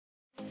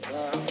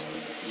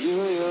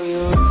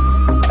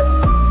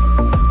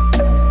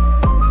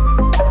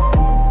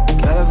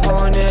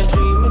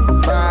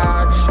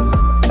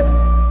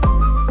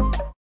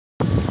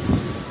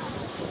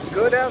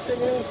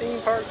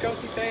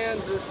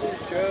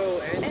Joe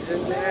and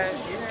Jeanette.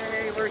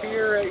 Yay, we're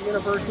here at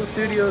Universal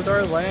Studios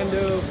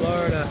Orlando,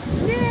 Florida.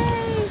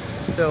 Yay!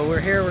 So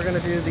we're here, we're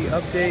going to do the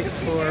update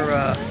for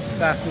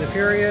Fast and the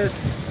Furious,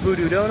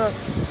 Voodoo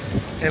Donuts,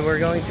 and we're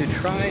going to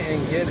try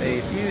and get a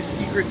few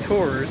secret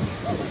tours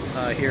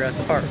here at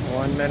the park.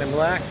 One Men in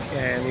Black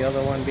and the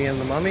other one being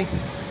the Mummy.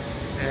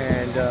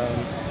 And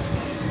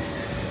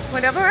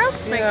whatever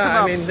else may come yeah,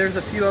 up. I mean, there's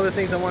a few other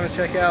things I want to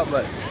check out,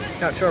 but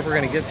not sure if we're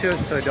going to get to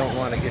it, so I don't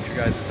want to get your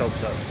guys'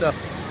 hopes up. So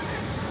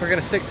we're going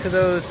to stick to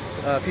those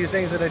few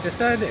things that I just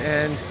said,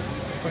 and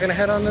we're going to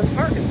head on to the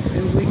park and see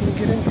what we can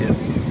get into.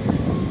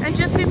 And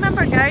just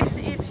remember, guys,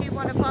 if you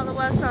want to follow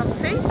us on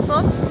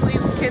Facebook, we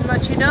can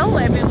let you know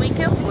every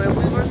weekend where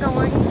we were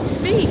going to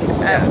be,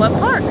 at what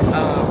park.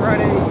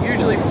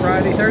 Usually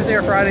Thursday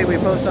or Friday, we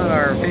post on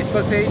our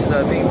Facebook page,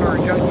 the Theme Park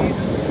Junkies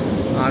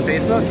on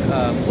Facebook,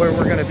 where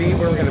we're going to be,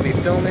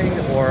 filming,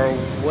 or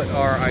what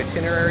our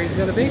itinerary is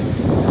going to be.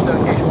 So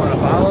in case you want to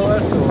follow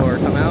us or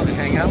come out and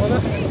hang out with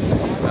us,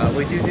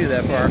 we do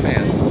that for our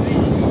fans.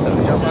 So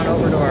jump on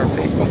over to our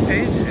Facebook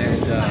page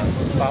and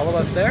follow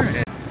us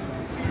there.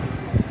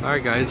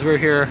 Alright guys, we're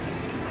here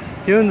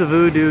doing the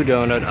Voodoo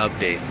Donut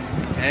update.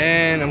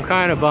 And I'm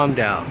kind of bummed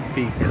out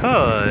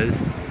because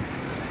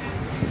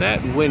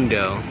that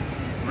window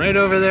right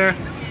over there,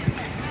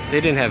 they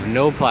didn't have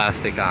no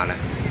plastic on it.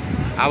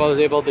 I was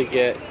able to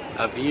get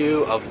a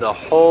view of the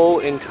whole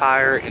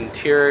entire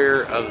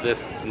interior of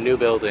this new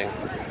building.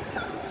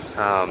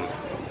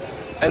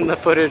 And the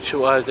footage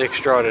was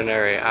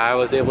extraordinary. I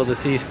was able to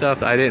see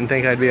stuff I didn't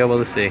think I'd be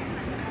able to see.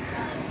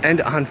 And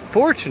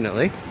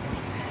unfortunately,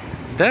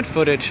 that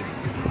footage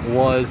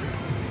was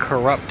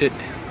corrupted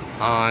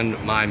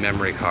on my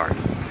memory card.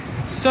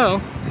 So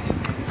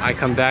I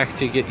come back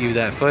to get you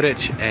that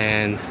footage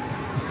and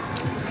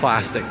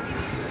plastic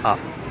up.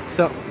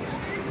 So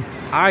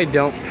I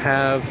don't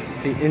have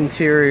the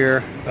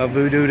interior of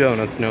Voodoo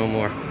Donuts no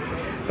more.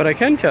 But I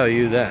can tell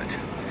you that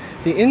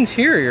the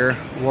interior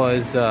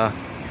was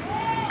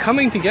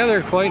coming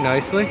together quite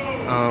nicely.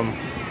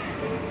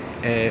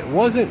 It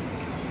wasn't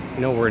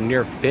nowhere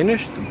near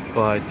finished,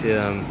 but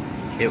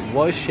it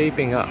was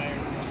shaping up.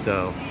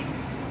 So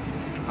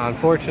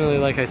unfortunately,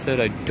 like I said,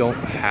 I don't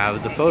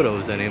have the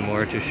photos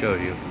anymore to show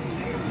you.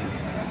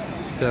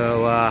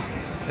 So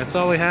that's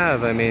all we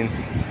have. I mean,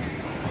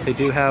 they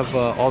do have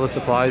all the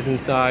supplies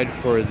inside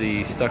for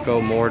the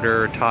stucco,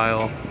 mortar,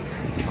 tile.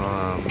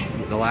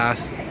 The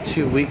last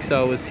 2 weeks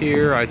I was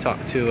here, I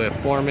talked to a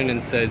foreman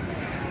and said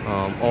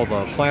all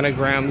the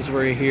planograms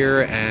were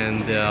here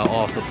and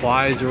all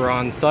supplies were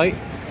on site,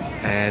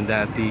 and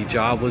that the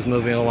job was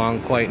moving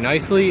along quite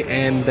nicely,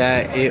 and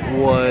that it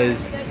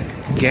was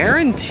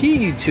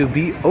guaranteed to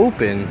be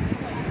open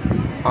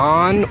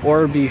on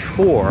or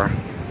before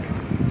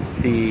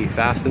the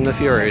Fast and the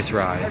Furious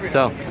ride.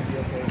 So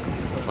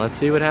let's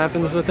see what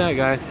happens with that,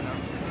 guys.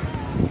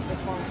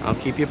 I'll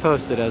keep you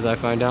posted as I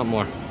find out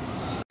more.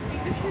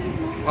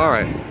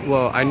 Alright,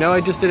 well, I know I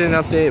just did an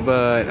update,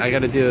 but I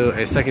gotta do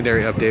a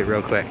secondary update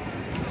real quick.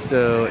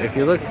 So if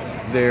you look,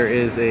 there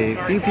is a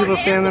few people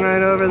standing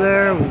right over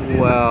there.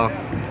 Well,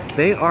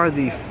 they are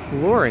the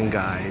flooring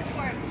guys.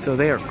 So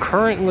they are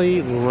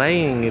currently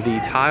laying the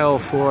tile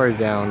floor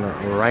down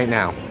right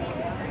now.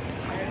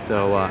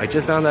 So I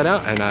just found that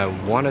out, and I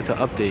wanted to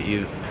update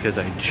you because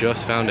I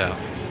just found out.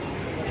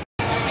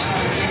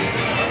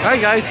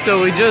 Alright guys, so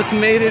we just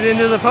made it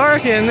into the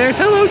park, and there's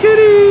Hello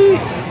Kitty!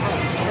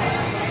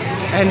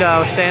 And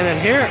we're standing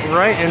here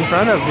right in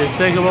front of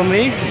Despicable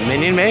Me,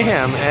 Minion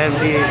Mayhem, and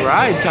the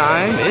ride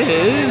time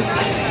is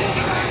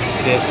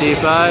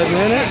 55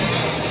 minutes.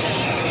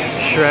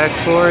 Shrek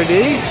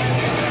 4D,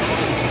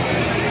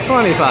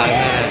 25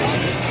 minutes.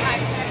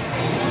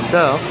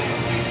 So,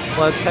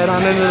 let's head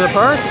on into the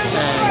park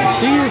and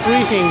see if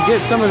we can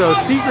get some of those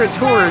secret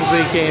tours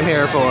we came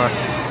here for.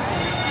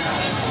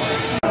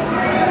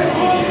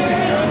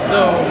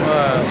 So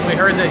we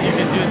heard that you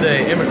could do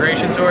the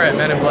immigration tour at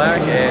Men in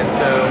Black, and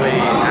so we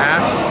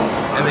asked,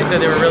 and they said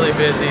they were really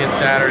busy and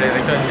Saturday,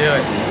 they couldn't do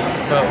it.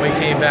 But we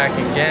came back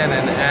again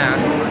and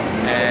asked,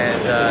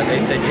 and they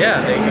said,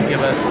 yeah, they could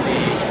give us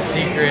the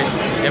secret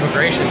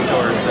immigration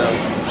tour. So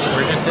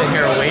we're just sitting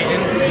here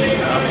waiting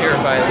up here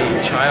by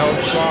the child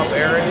swap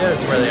area.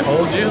 It's where they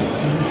hold you,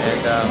 and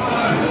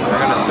we're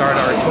going to start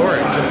our tour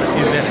in just a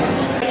few minutes.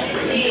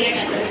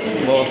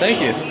 Well,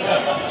 thank you.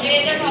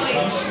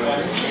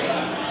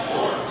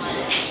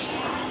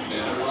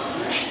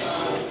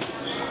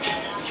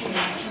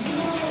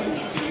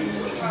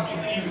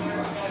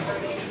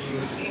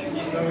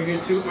 We go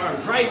to our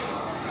right.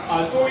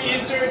 Before we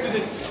enter through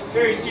this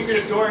very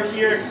secretive door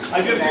here,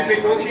 I do have a few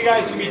quick rules for you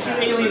guys. There will be 2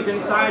 aliens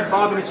inside,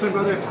 Bob and his twin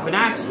brother,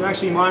 Vanax. They're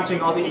actually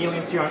monitoring all the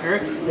aliens here on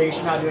Earth. They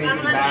should not do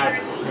anything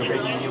bad,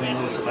 breaking alien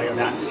rules, stuff like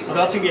that. There's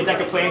also going to be a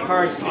deck of playing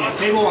cards on the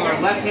table on our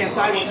left-hand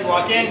side once you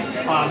walk in.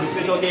 This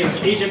individual gave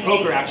Agent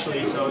Poker,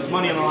 actually, so there's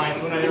money on the line,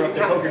 so when I interrupt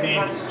their poker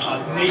game,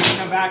 when they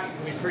come back,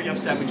 we'll be pretty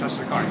upset if we touch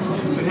their cards.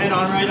 So head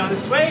on right on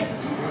this way.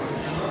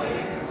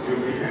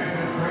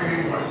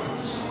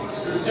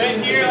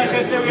 And here, like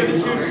I said, we have the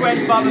two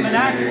twins, Bob and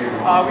Max. We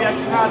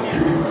actually have the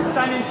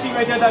sign-in sheet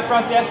right there at that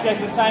front desk. You guys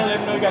can sign in, let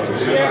them know you guys are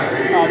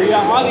here. We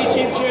got oddly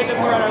shaped chairs up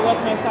here on our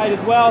left-hand side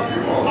as well.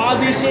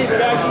 Oddly shaped, but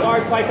actually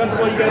are quite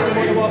comfortable. You guys are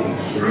more than welcome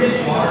to sit in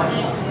your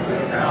seats.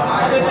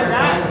 Other than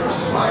that,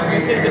 we're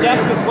going to sit at the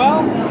desk as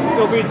well.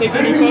 Feel free to take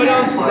any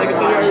photos. Like I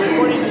said, we are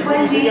recording these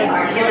videos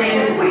at the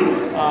beginning.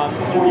 Of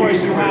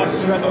course, you have the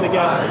rest of the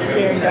guests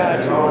staring down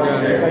at you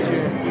because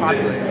you're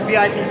popular.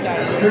 VIP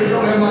status.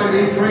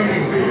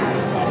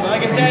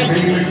 Like I said,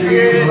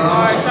 here is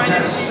our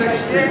sign-in sheet right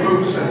here.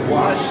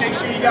 Just make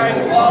sure you guys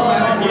follow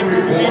on the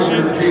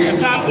information on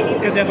top,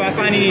 because if I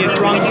find any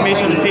wrong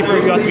information on this paper,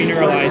 you have to be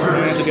neuralized,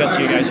 and that's up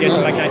to you guys. You guys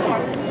seem like nice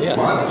people. Yes,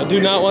 I do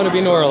not want to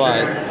be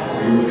neuralized.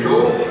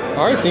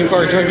 Alright, theme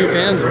park junkie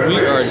fans, we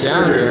are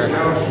down here.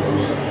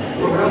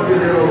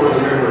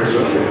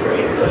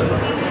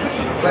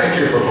 Thank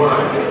you for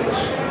playing.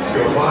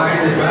 You'll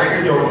find your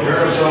baggage on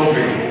Carousel B.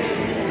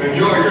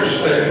 Enjoy your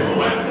stay.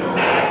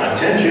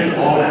 Attention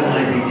all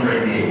MIB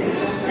trainees.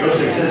 Your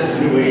success as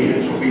new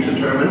agents will be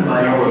determined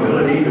by your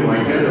ability to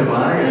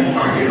identify and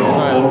target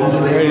all holes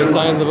in the ready to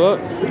sign the book?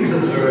 Please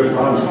observe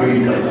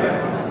on-screen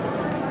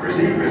contact.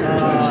 Receive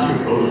presentations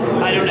to close from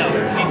the I don't know.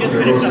 She just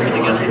finished up with the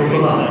guest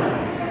information.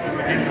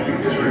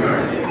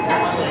 disregard.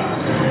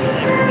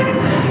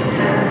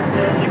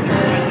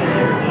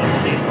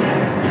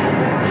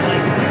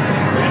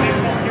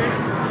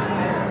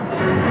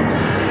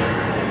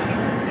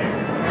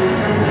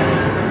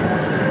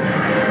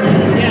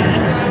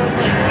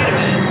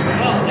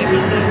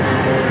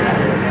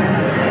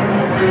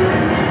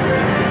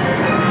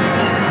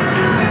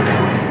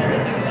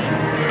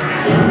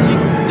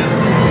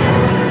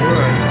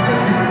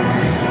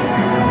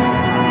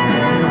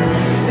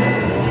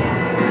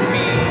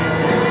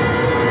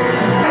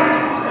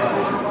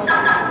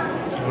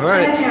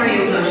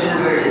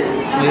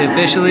 We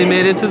officially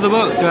made it to the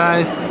book,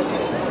 guys.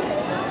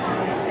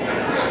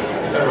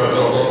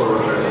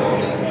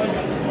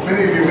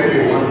 Many of you may be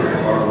wondering,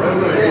 are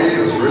Red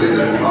is really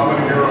that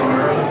common here on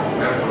Earth?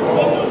 After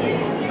all,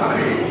 how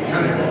many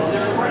tentacles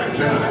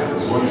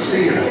does one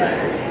see in a day?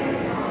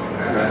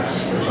 And that's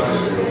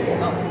precisely the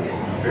point.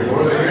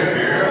 Before they get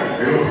here,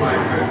 they look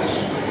like this.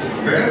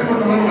 Then, with a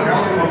little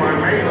help from my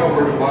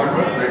makeover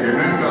department, they can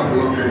end up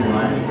looking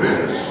like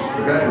this.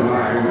 The guy and I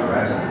have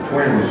asked the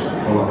twins to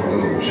pull up a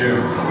little gem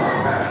from our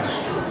past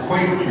to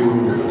acquaint you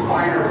with the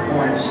finer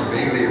points of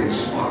alien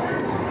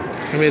spotting.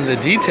 I mean, the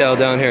detail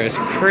down here is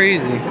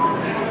crazy. Sure,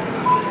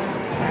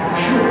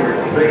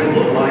 they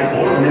look like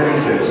ordinary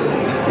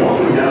citizens,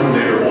 walking down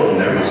their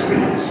ordinary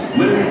streets,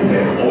 living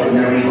their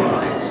ordinary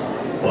lives.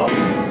 But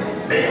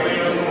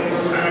aliens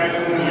and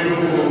you.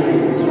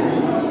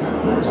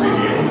 Let's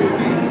begin with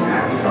these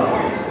happy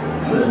couples.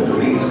 Little do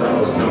these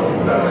fellows know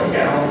that the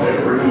gals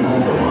they're bringing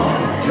home from love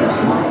just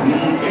might be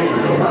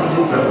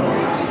intergalactic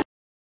memories.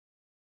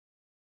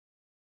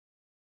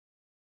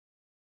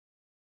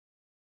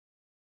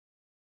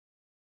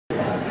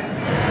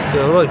 So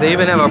look, they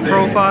even have a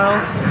profile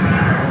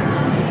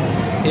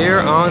here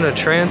on a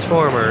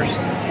Transformers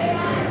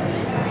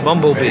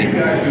Bumblebee. You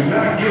guys do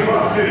not give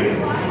up, do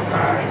you?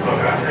 Alright, look,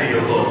 I'll tell you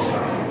a little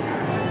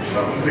something.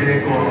 Something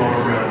big going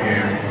on around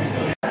here.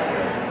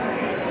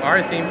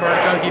 Alright, theme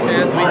park junkie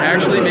fans, we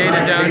actually made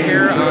it down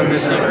here on the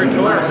Secrete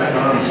tour.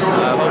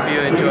 I hope you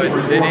enjoyed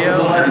the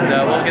video,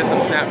 and we'll get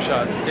some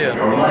snapshots too.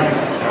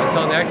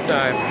 Until next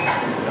time,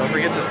 don't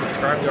forget to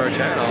subscribe to our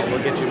channel.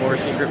 We'll get you more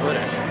secret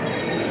footage.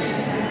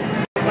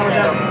 Some of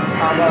them,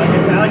 like I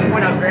said, I like to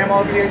point out Grandma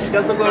over here. She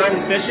does look a little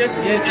suspicious.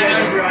 Yeah, so you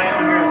gotta keep your eye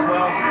on her as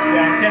well. You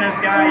got antennas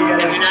guy, you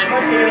got a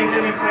bunch of aliens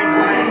in plain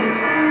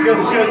sight. This goes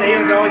to show us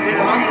aliens are always in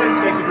amongst us,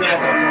 so you gotta keep your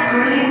eyes out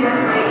for them.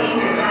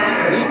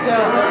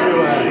 Detail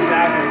everywhere.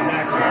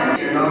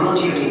 Exactly. Normal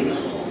duties.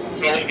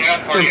 Heading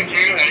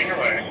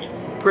away.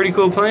 Pretty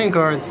cool playing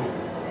cards.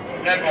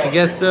 I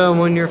guess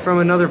when you're from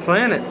another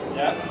planet.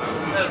 Yeah.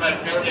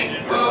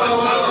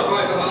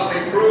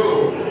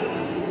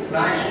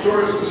 Nice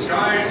tourist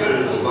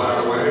disguises,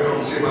 by the way.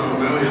 Don't see about a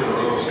million of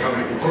those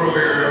coming through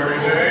here every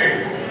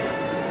day.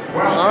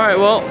 Well, Alright,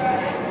 well,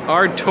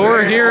 our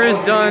tour here is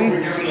done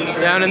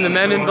down in the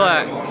Men in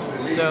Black.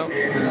 So,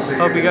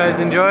 hope you guys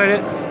enjoyed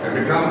it. and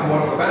become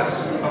one of the best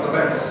of the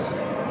best.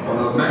 One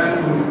of the men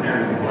in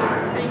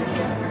black.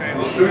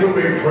 Will soon be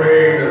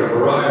trained in a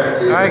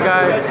variety of... Alright,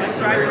 guys.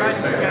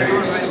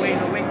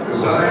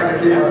 Designed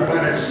to keep our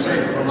planet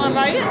safe from Come on,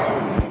 right?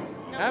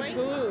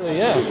 Absolutely,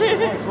 yes. So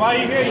while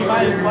you're here, you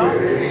might as well.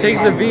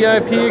 Take the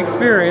VIP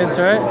experience,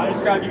 right? I'll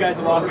just grab you guys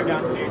a walker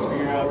downstairs for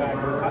your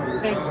bags and cups.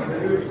 Thank you.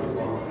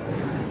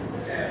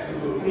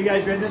 You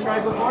guys read this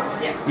ride before?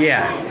 Yeah.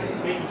 Yeah.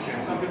 Just making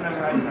sure. Some people never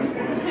ride this ride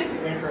before.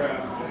 Waiting for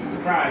a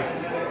surprise.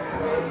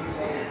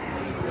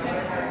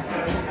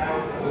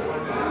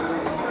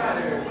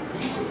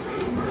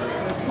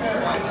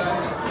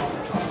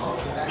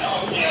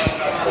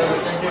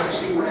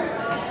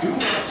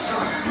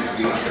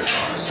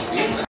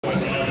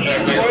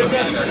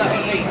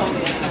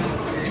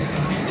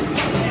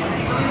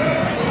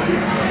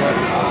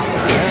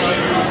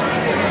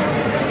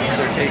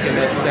 They're taking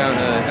us down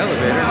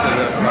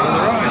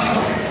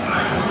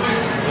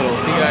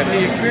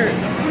the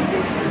experience.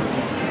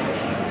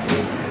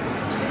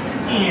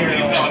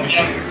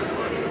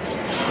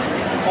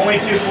 Only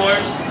 2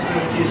 floors.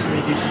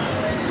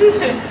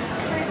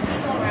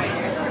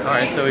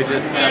 Alright, so we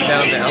just got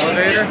down the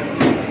elevator.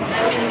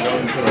 We're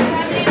going to a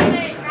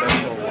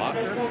special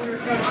locker.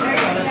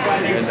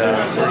 And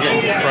we're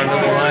getting front of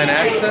the line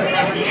access.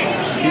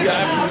 You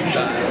got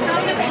style.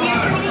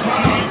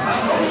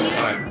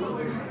 Alright,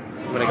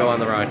 I'm gonna go on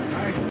the ride.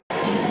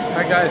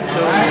 Alright guys,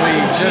 so we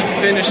just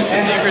finished the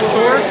Secret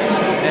tour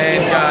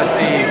and got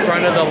the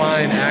front of the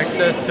line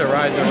access to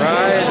ride the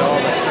ride, all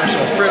the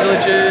special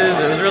privileges.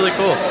 It was really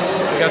cool.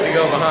 We got to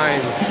go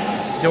behind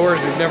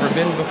doors we've never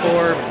been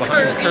before,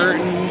 behind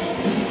curtains.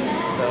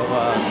 So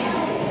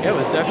yeah, it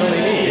was definitely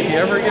neat. If you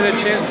ever get a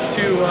chance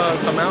to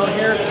come out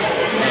here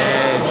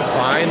and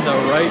find the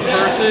right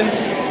person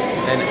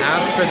and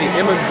ask for the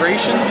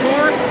immigration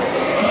tour,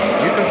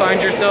 you can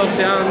find yourself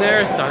down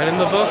there signing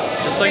the book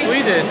just like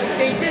we did.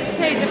 They did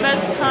say the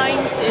best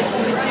times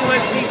is to do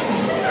it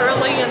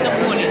early in the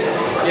morning.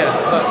 Yeah,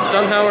 but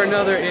somehow or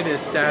another it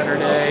is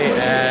Saturday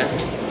at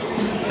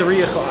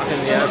 3 o'clock in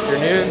the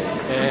afternoon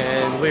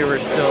and we were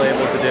still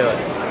able to do it.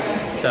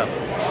 So,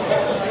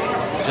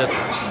 just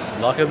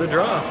luck of the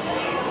draw.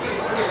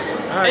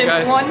 Alright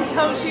guys. And one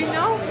tells you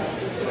no,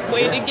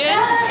 wait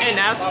again and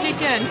ask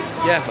again.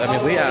 Yeah, I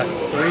mean we asked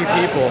 3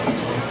 people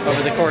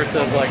over the course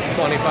of like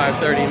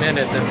 25-30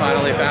 minutes and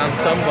finally found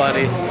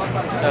somebody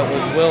that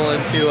was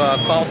willing to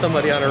call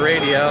somebody on a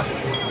radio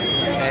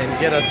and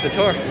get us the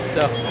tour.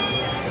 So,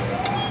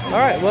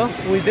 alright, well,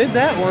 we did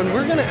that one.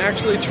 We're gonna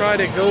actually try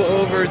to go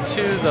over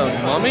to the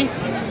Mummy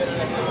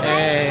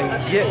and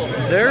get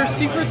their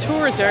secret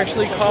tour. It's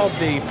actually called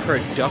the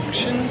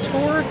production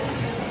tour,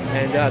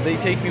 and they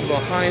take you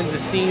behind the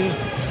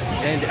scenes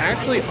and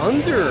actually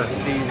under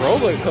the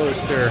roller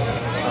coaster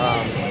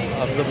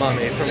of the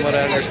Mummy, from what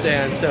I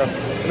understand. So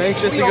I'm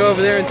anxious to go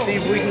over there and see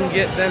if we can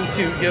get them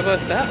to give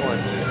us that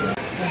one.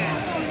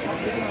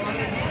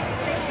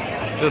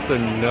 Just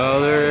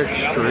another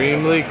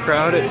extremely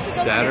crowded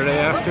Saturday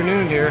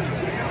afternoon here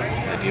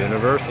at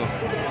Universal.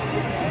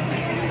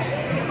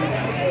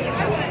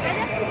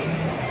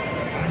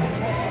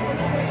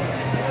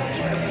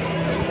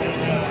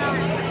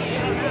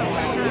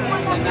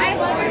 I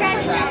love her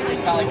guys.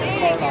 It's got like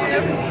a car on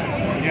it.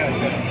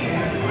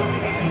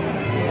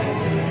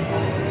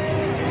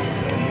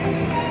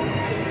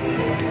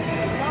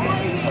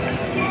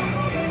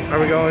 Are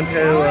we going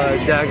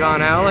to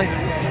Dagon Alley?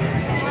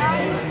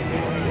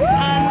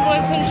 I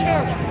wasn't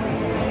sure.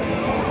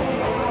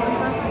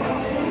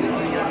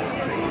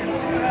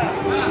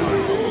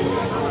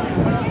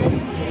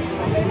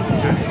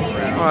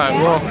 Alright,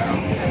 well,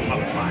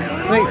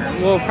 I think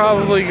we'll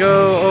probably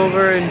go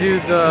over and do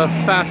the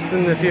Fast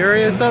and the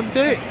Furious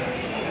update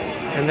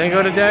and then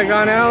go to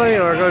Dagon Alley,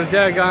 or go to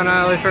Dagon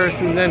Alley first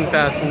and then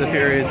Fast and the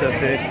Furious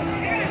update.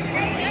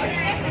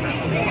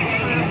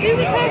 Do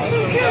the Fast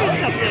and the Furious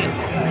update.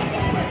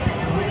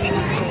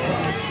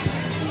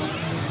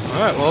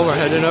 Alright, well, we're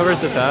heading over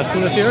to Fast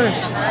and the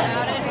Furious.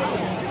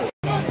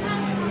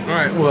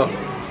 Alright, well,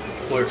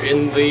 we're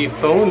in the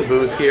phone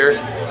booth here,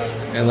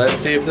 and let's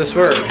see if this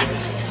works.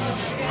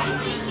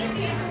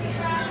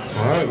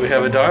 Alright, we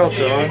have a dial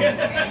tone.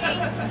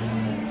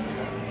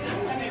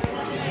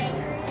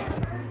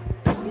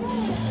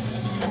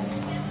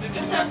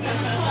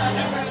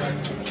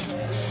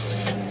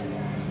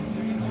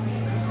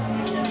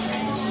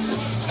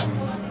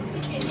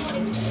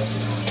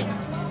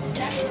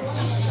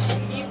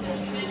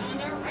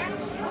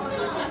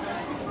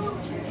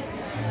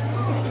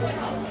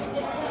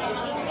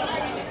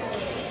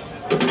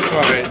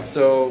 Alright,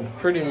 so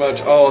pretty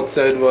much all it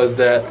said was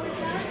that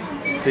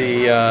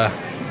the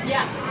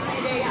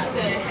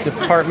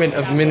Department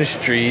of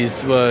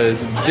Ministries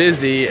was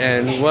busy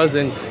and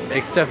wasn't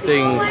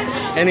accepting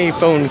any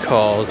phone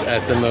calls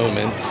at the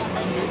moment.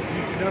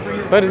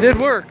 But it did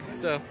work,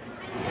 so.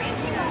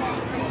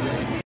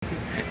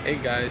 Hey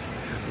guys,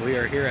 we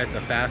are here at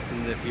the Fast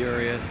and the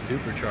Furious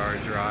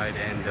Supercharged ride,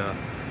 and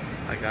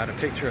I got a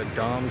picture of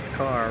Dom's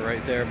car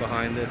right there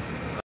behind this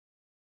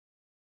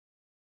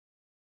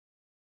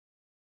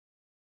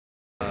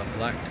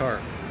black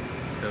tarp.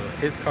 So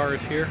his car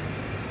is here,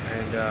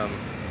 and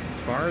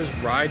as far as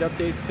ride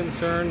updates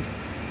concerned,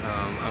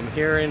 I'm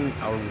hearing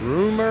a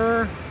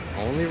rumor,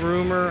 only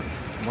rumor,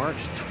 March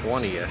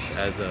 20th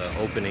as a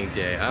opening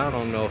day. I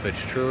don't know if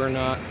it's true or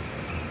not,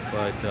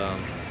 but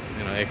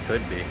you know, it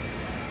could be.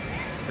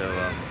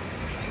 So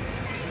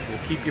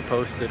we'll keep you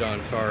posted on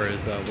as far as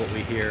what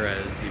we hear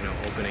as, you know,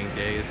 opening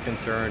day is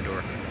concerned,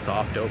 or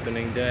soft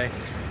opening day.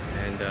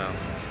 And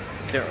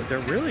they're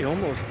really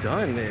almost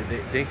done.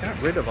 They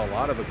got rid of a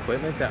lot of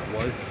equipment that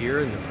was here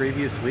in the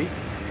previous weeks,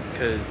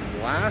 because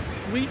last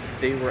week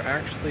they were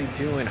actually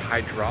doing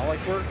hydraulic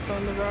works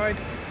on the ride,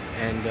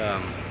 and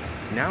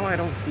now I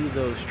don't see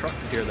those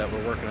trucks here that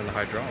were working on the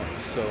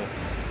hydraulics. So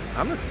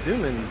I'm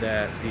assuming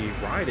that the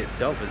ride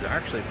itself is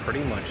actually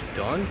pretty much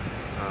done.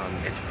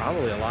 It's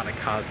probably a lot of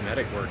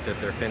cosmetic work that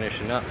they're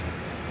finishing up.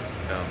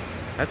 So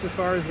that's as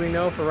far as we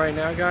know for right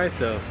now, guys.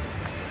 So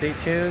stay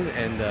tuned,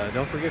 and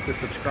don't forget to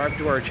subscribe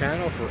to our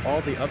channel for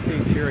all the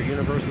updates here at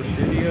Universal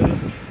Studios,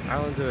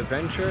 Islands of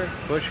Adventure,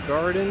 Busch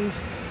Gardens,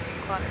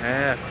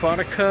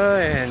 Aquatica,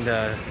 and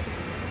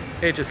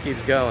it just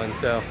keeps going,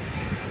 so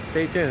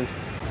stay tuned.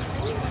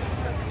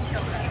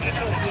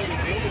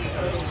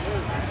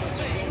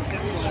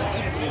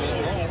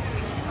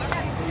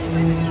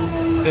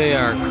 They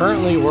are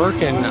currently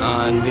working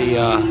on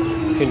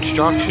the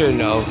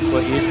construction of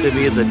what used to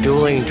be the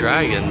Dueling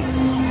Dragons.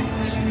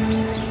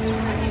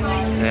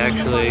 They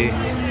actually,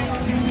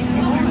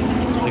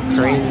 the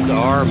cranes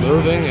are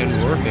moving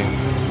and working.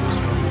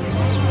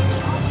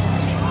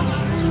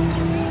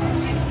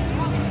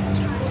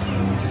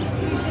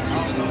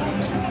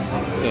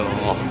 So,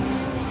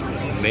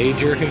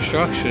 major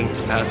construction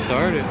has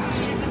started.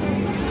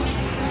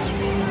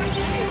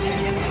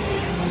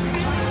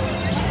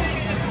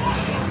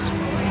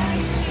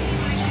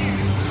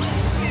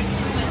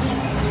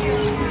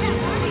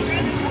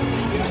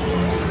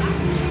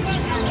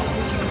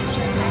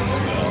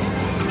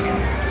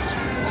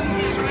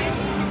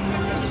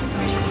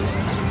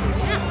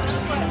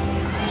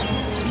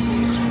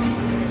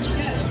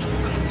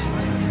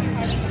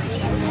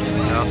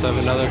 We also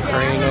have another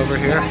crane over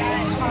here.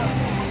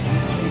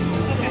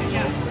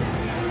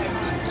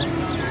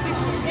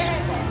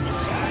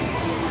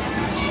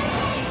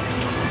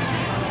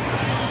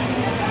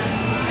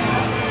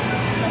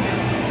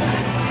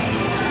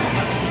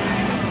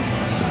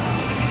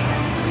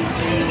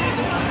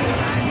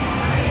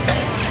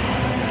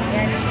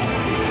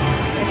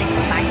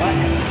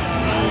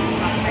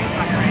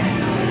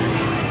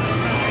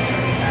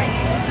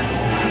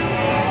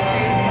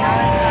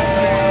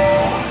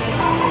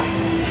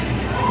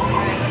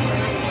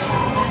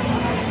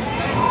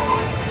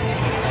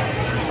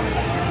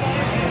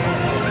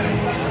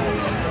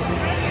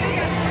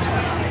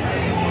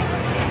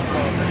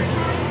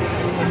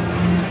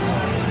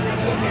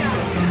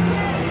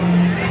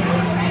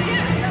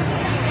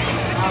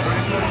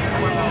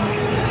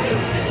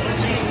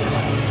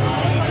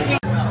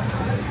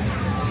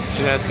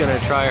 Jeanette's gonna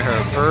try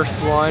her first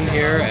one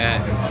here at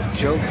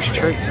Jokes,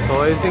 Tricks,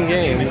 Toys, and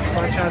Games.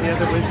 Watch out the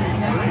other wizards.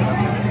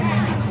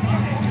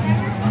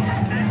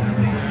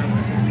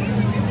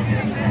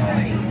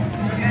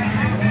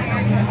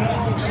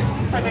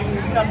 I think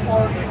you step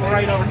forward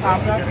right over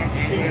top of that.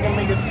 You're gonna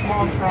make a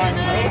small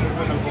triangle.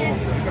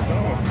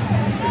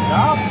 Good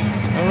job.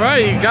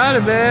 Alright, you got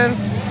it, man.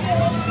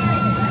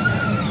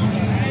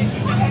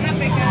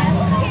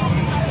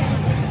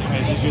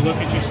 And did you look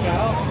at your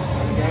spout?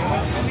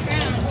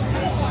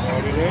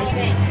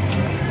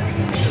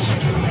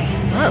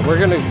 Alright, we're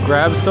gonna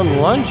grab some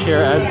lunch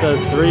here at the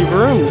Three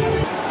Rooms.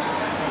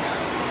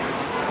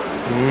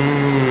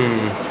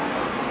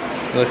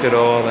 Look at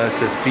all that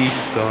to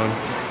feast on.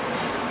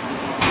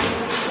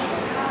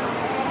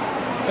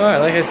 Alright,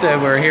 like I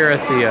said, we're here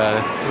at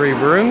the Three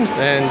Rooms,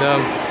 and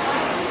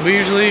we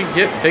usually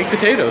get baked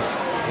potatoes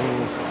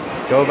and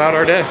go about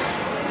our day.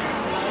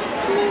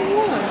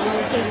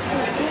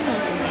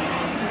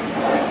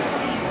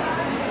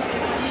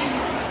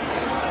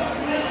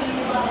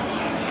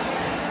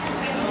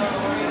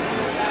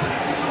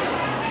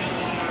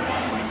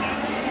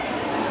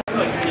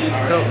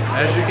 So,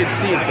 as you can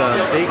see,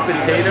 the baked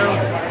potato,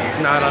 it's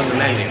not on the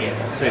menu.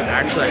 So you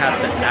actually have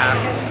to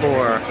ask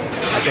for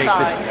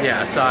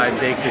a side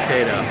baked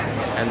potato.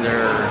 And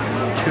they're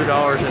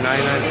 $2.99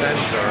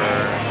 or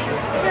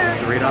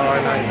 $3.99,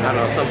 I don't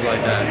know, something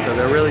like that. So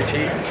they're really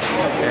cheap,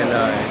 and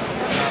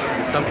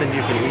it's something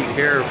you can eat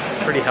here,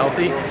 pretty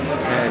healthy,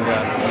 and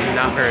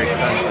not very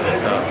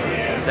expensive. So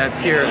that's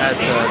here at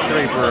the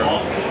Three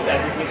Rooms.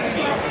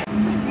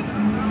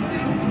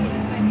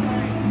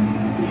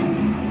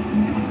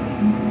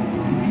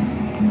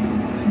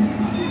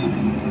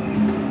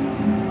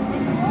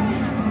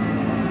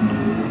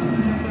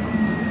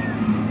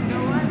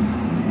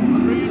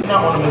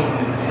 Not one of them.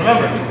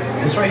 Remember,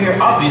 this right here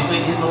obviously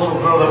is the little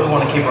girl that we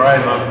want to keep our eyes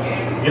on.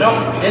 You know,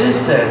 it is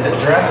said that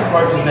Jurassic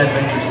Park is an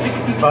adventure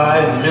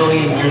 65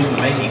 million years in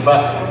the making,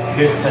 but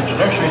here at the Central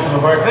Nursery, some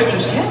of our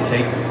adventures can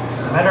take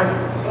a matter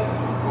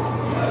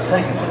of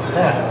seconds. What's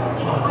that?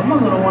 Oh, come on,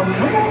 little one.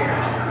 Come on.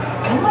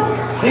 Come on.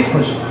 Big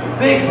push.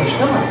 Big push.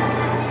 Come on.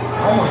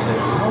 Almost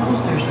there.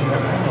 Almost there, sweetheart.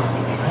 I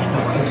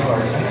know. It's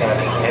hard. I got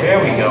it. There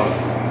we go.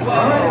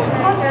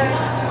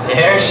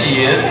 There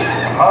she is.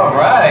 All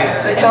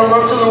right. Say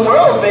hello to the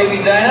world,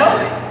 baby Dino.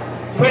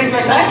 Pretty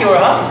spectacular,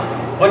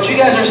 huh? What you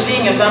guys are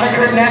seeing has not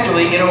occurred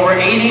naturally in over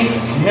 80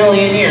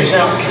 million years.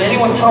 Now, can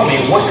anyone tell me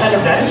what kind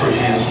of dinosaur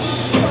she is?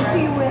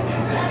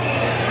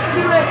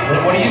 T-Rex.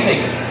 What do you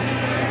think?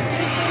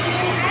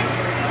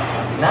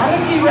 Not a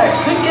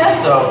T-Rex. Good guess,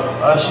 though.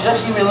 She's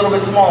actually going to be a little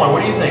bit smaller.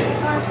 What do you think?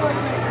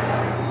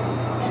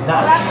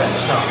 Not a T-Rex,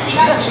 no.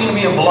 She's actually going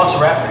to be a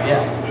velociraptor,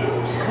 yeah.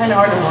 Kind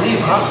of hard to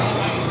believe, huh?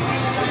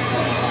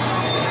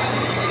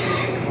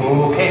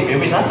 Okay,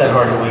 maybe not that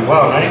hard to believe.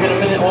 Wow, not even a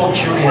minute old.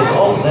 She already has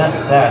all that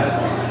sass.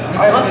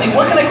 Alright, let's see.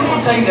 What can I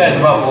quickly tell you guys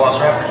about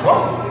velociraptors?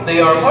 Well, they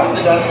are part of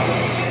the dinosaur.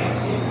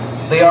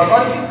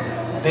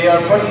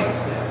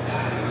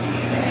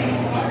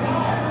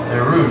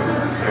 They're rude.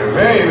 They're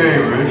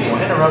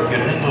interrupt you.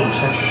 I didn't do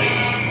essentially.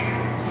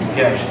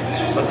 Okay.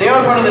 But they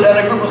are part of the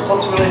dino group was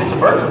closely related to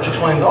birds, which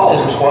explains all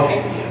of the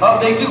squawking.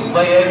 They do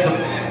lay eggs of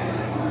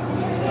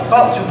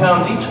about 2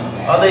 pounds each.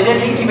 They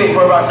did incubate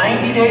for about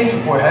 90 days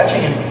before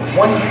hatching, and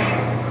once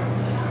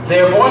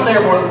they are born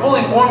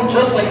fully formed,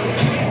 just like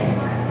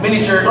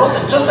miniature adults,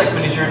 and just like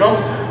miniature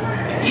adults,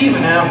 they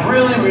even have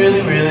really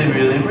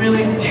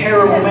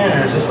terrible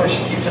manners. That's why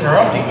she keeps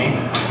interrupting me.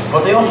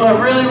 But they also have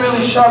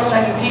really sharp,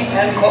 tiny teeth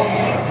and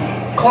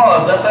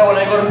claws. That's why when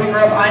I go to pick her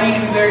up, I need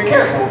to be very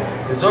careful,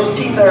 because those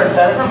teeth that are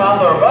inside of her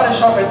mouth are about as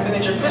sharp as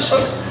miniature fish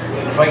hooks.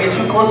 If I get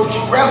too close and she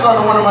grabs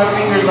onto one of my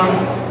fingers, I'm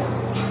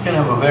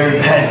gonna have a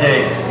very bad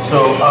day.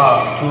 So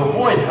to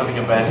avoid having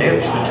a bad day, I'm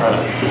just gonna try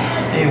to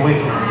stay away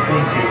from her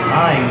face here.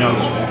 I know,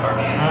 sweetheart.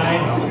 I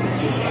know.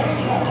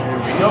 There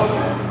we go.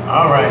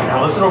 All right,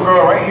 now this little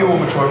girl right here will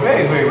mature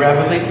very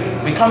rapidly,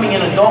 becoming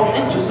an adult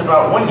in just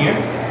about 1 year.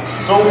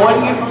 So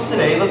 1 year from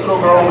today, this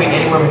little girl will be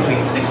anywhere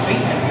between 6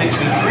 feet and 6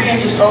 feet 3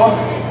 inches tall,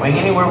 weighing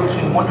anywhere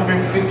between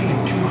 150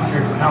 and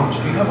 200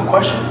 pounds. Do you have a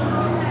question?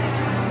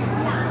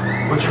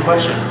 What's your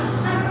question?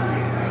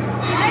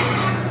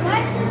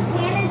 Why does his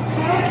hand is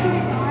curled to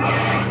its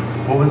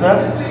arm? What was that?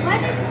 Why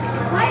does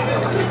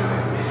his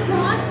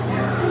claws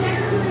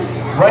connect to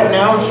its? Right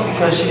now, it's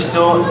because she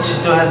still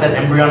has that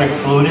embryonic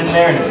fluid in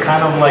there, and it's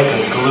kind of like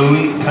a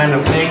gluey kind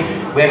of thing.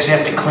 We actually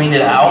have to clean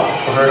it out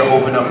for her to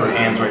open up her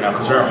hands right now,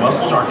 because her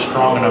muscles aren't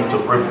strong enough to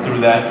rip through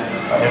that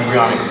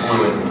embryonic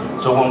fluid.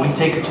 So when we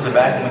take her to the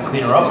back and we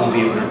clean her up, we'll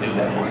be able to do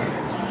that for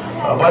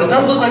her. But it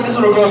does look like this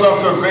little girl's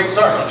off to a great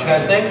start, don't you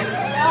guys think?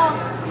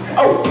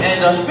 Oh, and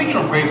speaking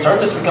of great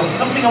starts, it's become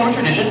something of a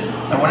tradition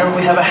that whenever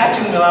we have a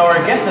hatching, we'll allow our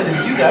guests, that is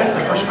you guys,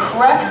 the first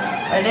crack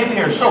at naming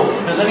her. So,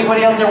 does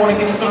anybody out there want to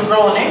give this little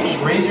girl a name?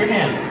 Just raise your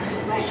hand.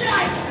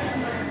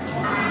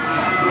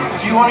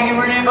 Do you want to give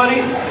her a name,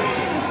 buddy?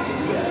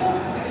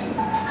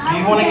 Do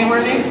you want to give her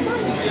a name?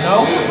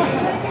 No?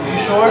 You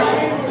sure?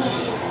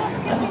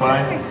 That's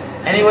fine.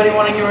 Anybody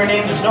want to give her a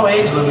name? There's no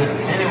age limit.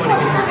 Anybody can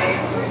give her a name.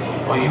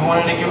 Oh, you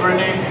wanted to give her a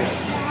name?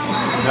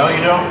 No,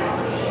 you don't?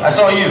 I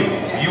saw you.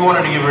 You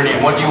wanted to give her a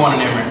name. What do you want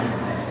to name her?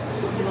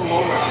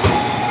 Lola.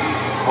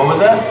 What was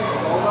that?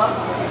 Lola.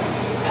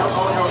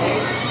 L-O-L-A.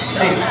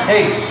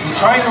 Hey, I'm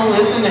trying to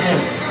listen to him.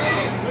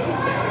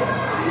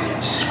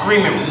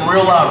 Scream it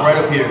real loud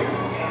right up here.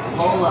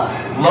 Lola.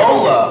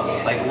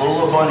 Lola. Like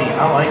Lola Bunny.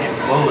 I like it.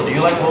 Lola. Do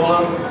you like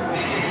Lola?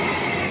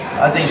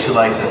 I think she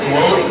likes it.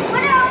 Lola.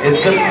 It's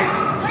good.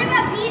 What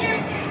about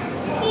Peter?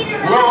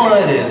 Lola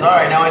it is.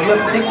 Alright, now I do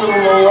have to take little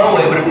Lola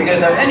away, but if you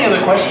guys have any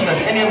other questions, or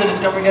any other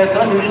discovery guys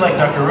done, would you like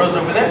Dr. Rose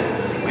over there?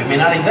 We may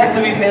not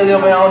exactly be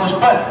paleobiologists,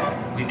 but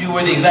we do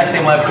wear the exact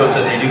same lab coats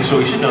as they do, so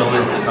we should know a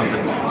little bit of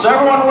something. So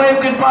everyone wave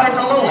goodbye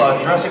to Lola,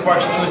 Jurassic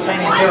Park's newest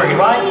tiniest terror.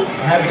 Goodbye, and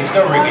happy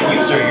discovery again.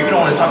 You, sir, you're going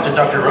to want to talk to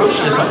Dr. Rose.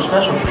 She has something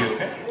special for you,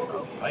 okay?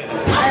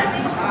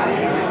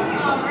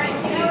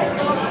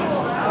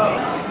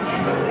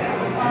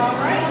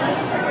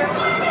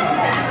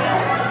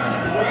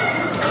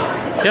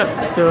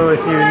 Yep, so if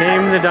you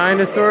name the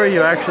dinosaur,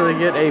 you actually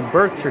get a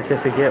birth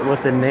certificate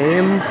with the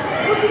name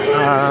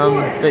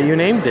that you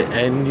named it,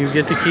 and you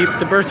get to keep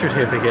the birth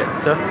certificate.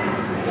 So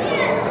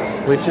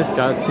we just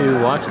got to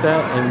watch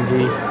that in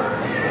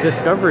the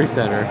Discovery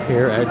Center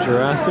here at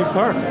Jurassic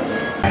Park.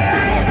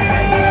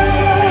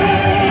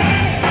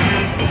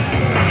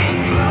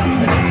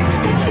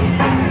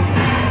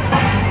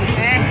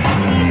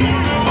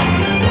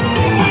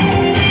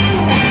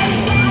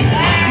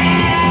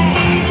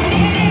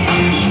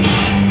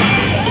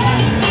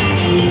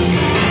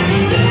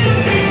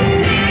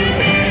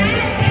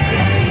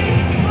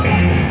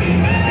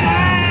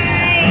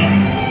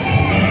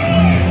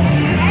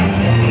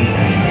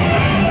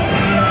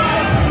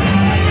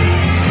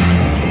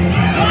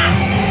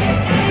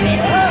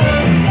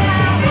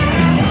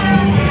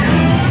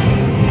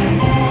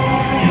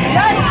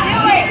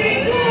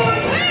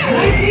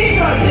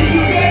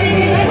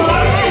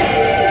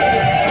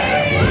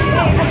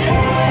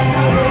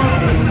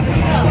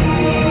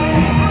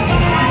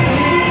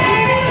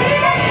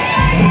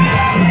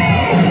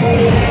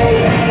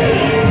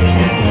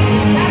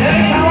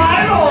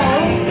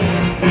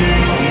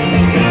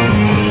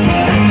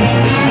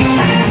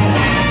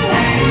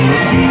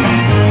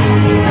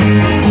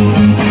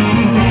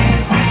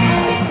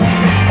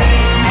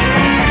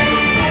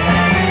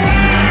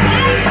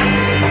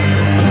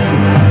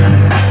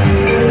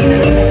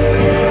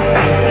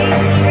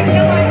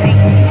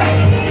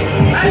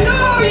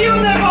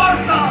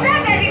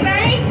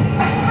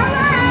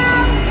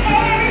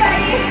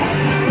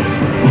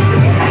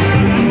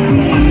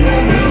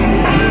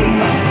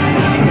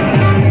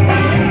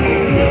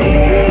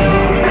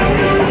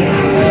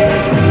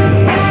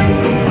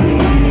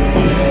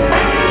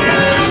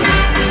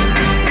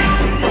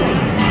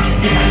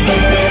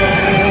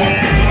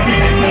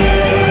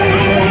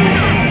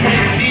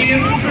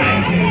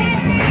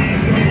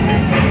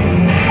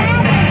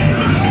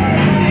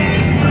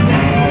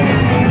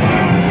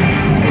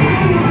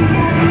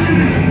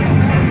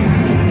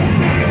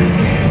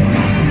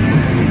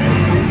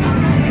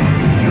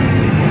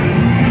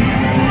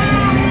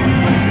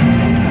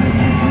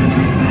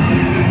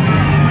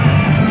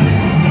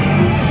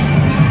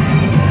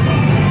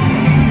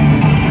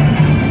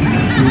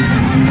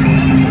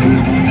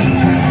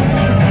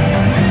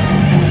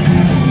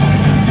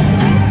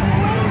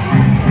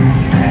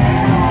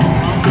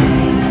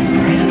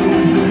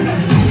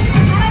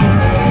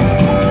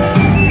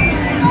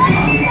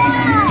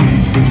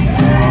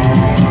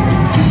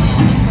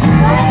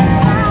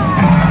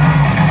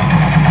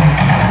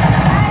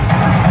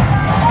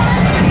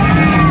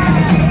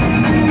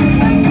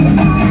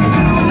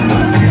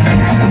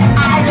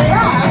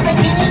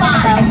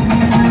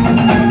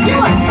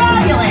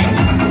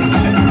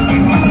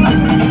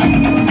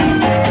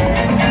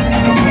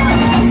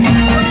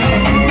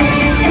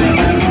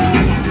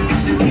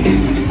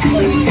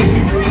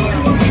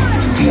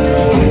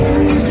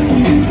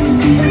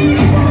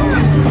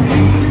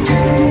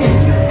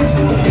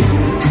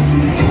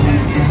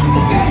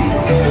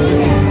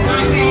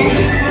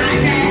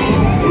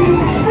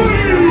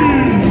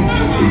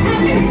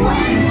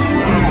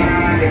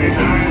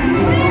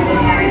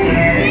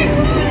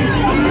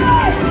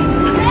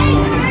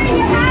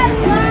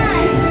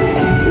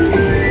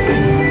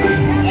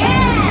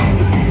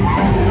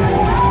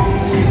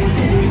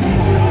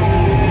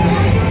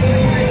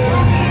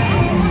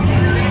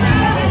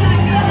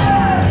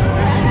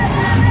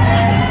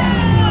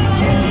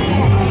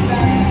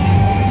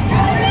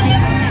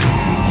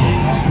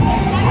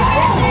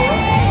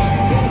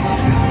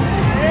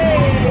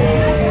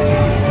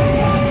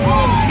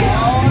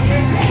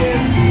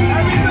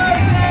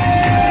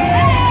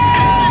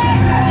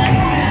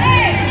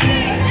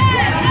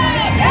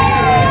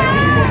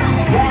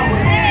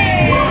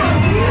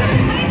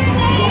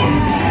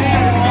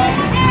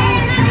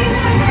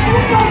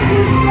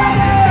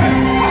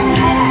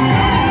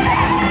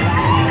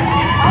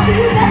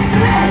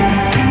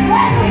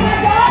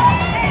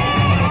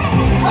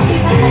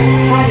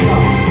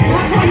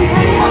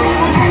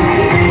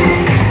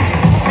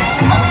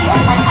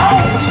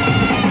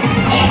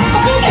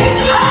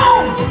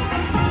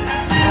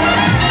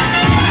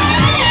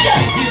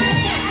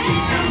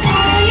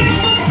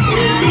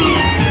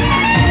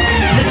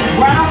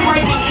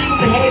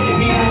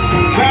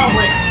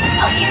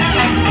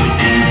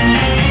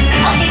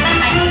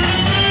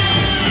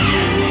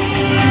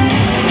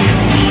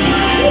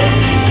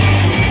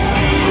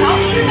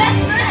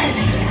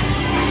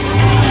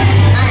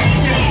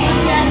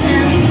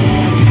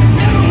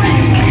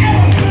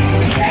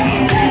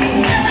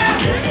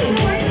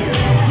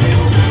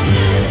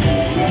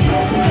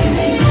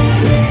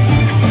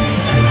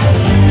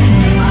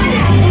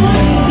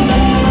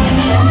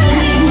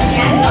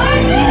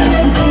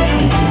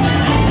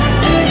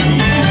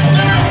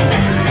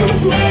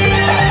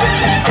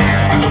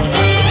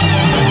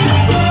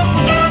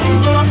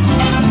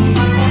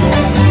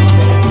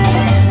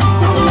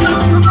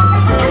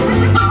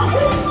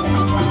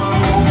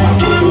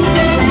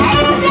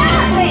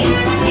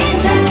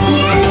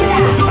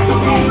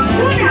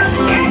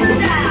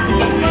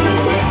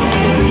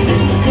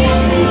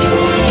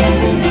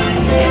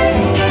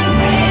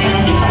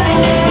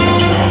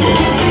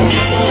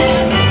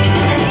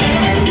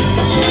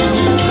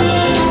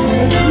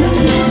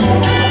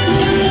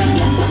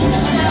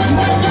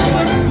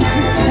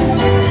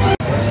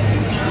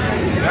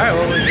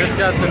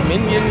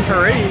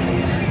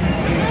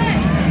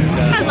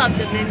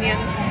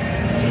 onions.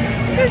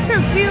 They're so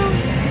cute.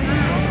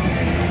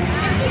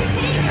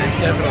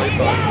 Definitely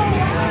fun.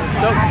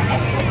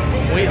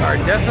 So, we are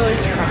definitely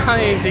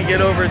trying to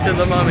get over to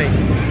the Mummy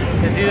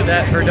to do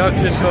that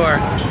production tour.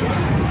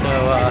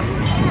 So,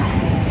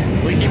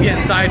 we keep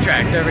getting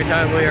sidetracked every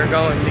time we are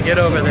going to get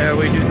over there.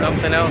 We do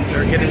something else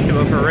or get into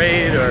a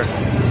parade or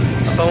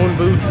a phone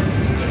booth.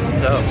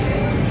 So,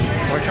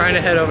 we're trying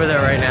to head over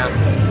there right now.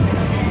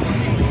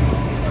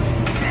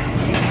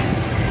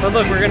 But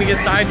look, we're gonna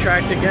get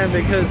sidetracked again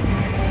because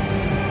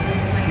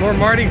more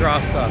Mardi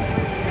Gras stuff.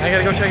 I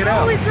gotta go check it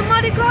out. Oh, is the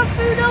Mardi Gras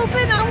food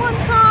open? I want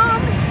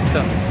some.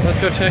 So, let's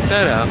go check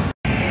that out.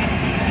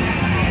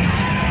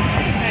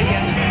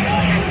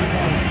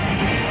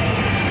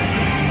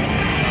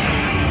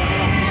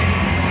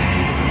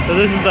 So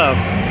this is the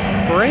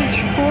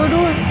French corridor,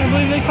 I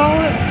believe they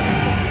call it.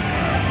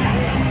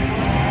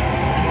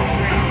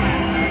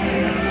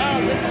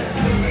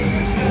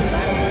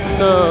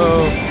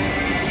 So,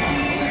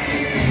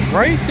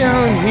 right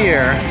down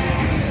here,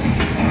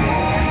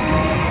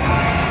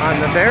 on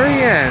the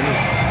very end,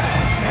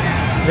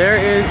 there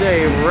is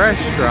a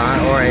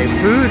restaurant or a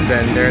food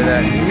vendor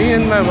that me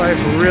and my wife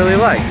really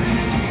like.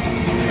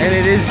 And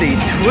it is the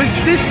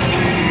Twisted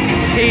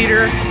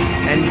Tater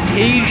and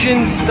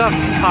Cajun Stuffed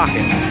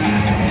Pockets.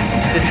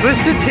 The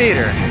Twisted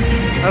Tater.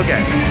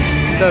 Okay,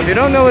 so if you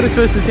don't know what a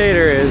Twisted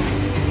Tater is,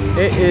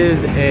 it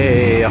is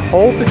a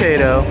whole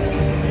potato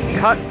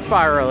cut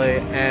spirally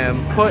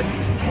and put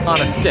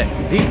on a stick,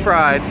 deep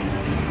fried,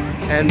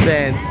 and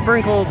then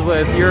sprinkled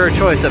with your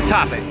choice of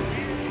toppings.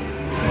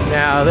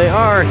 Now, they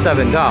are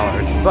 $7,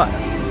 but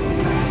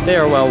they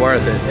are well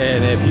worth it.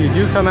 And if you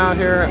do come out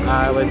here,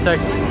 I would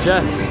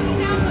suggest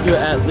you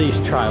at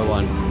least try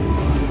one.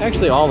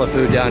 Actually, all the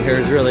food down here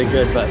is really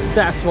good, but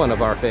that's one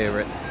of our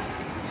favorites.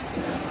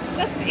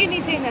 That's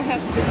anything that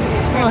has to do with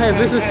French Oh, hey,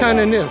 this is kind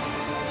of new.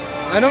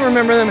 I don't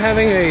remember them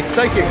having a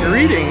psychic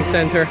reading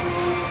center,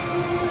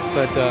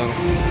 but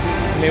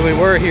I mean, we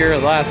were here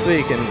last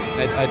week and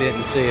I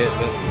didn't see it,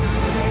 but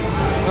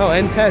oh,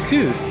 and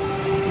tattoos.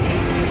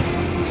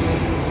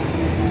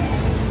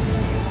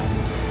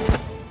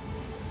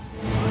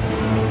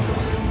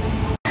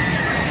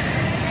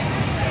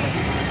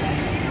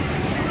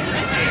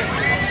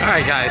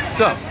 Alright guys,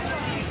 so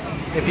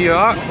if you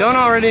don't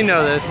already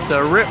know this,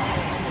 the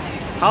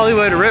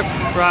Hollywood Rip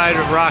Ride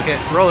Rocket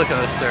roller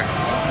coaster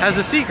has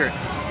a secret.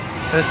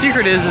 And the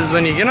secret is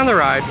when you get on the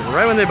ride,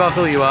 right when they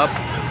buckle you up,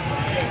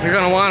 you're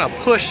going to want to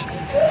push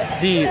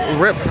the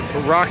Rip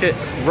Rocket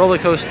roller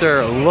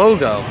coaster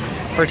logo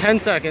for 10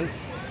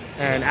 seconds.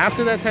 And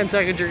after that 10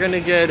 seconds, you're going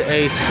to get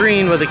a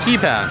screen with a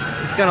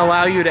keypad. It's going to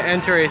allow you to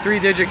enter a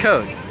 3-digit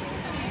code.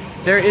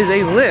 There is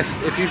a list,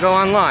 if you go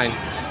online,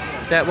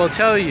 that will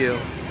tell you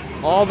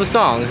all the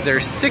songs.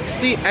 There's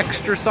 60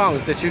 extra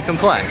songs that you can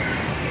play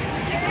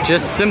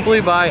just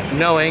simply by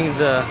knowing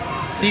the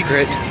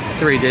secret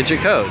 3-digit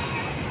code.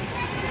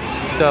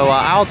 So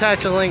I'll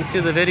attach a link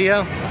to the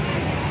video,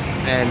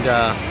 and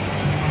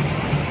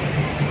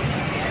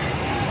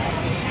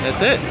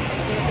that's it.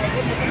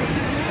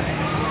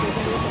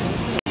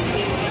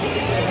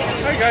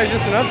 Alright guys,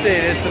 just an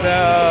update. It's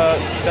about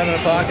 7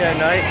 o'clock at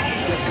night.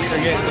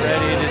 We're getting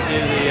ready to do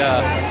the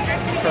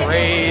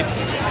parade,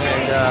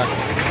 and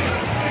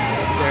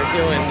they're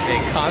doing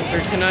a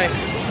concert tonight.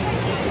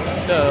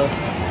 So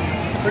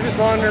we're just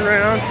wandering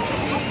around,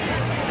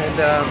 and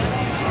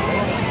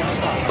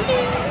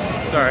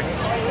sorry,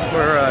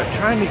 we're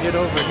trying to get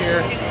over here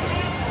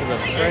to the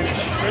French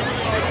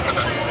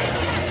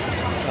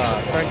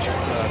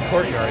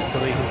courtyard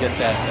so we can get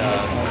that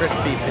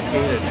crispy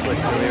potato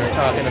twist that we were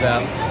talking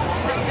about.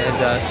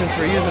 And since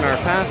we're using our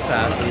fast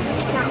passes,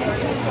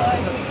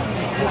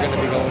 we're going to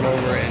be going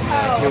over and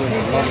doing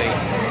the Mummy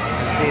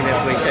and seeing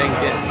if we can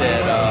get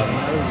that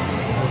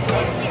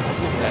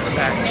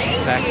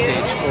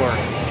backstage tour.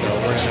 So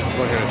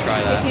we're gonna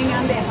try that.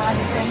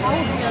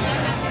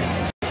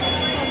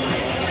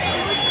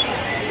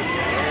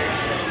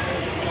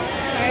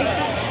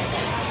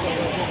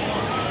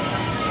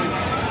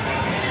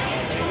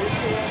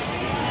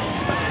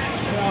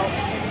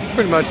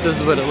 Pretty much this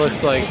is what it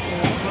looks like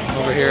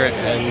over here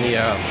in the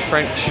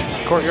French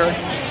courtyard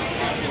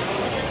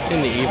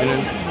in the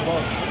evening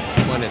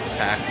when it's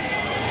packed.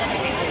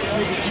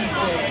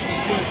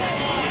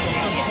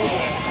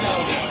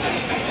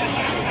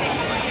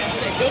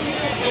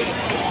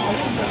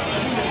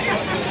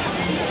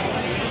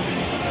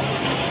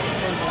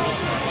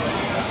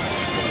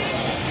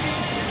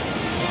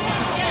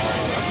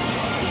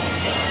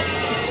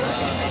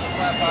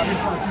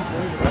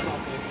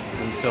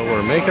 And so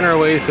we're making our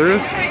way through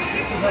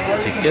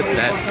to get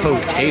that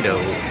potato.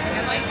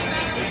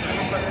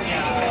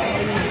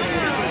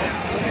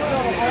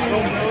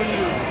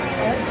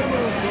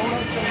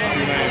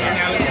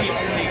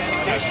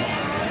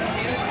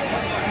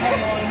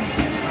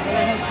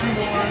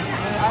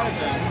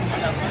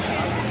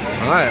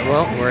 Alright,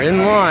 well, we're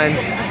in line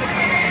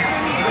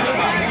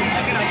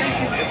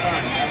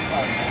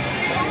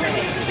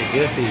to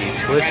get the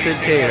Twisted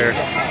Tater.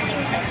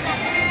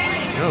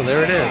 Oh,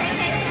 there it is.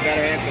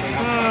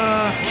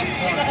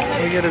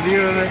 get a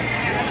view of it.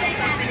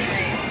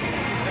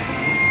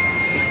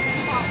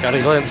 Got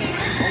a glimpse.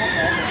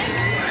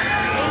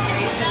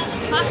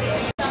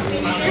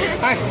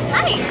 Hi.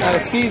 Hi.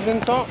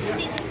 Seasoned salt.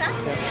 Seasoned salt?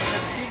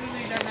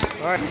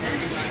 Yeah. All right.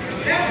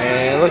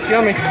 And it looks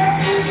yummy. All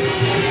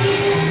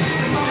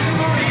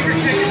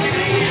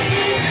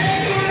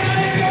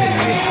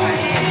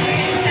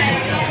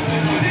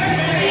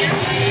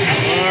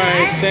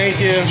right. Thank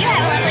you. You have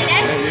a lovely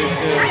day.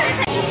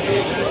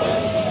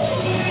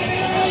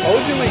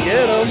 Told you we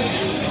get them.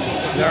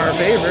 They're our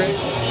favorite.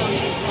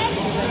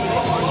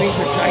 Things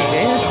are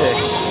gigantic.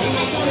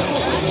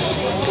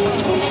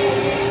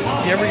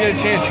 If you ever get a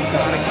chance, you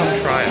gotta come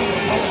try them.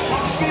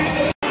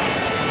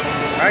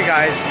 Alright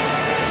guys,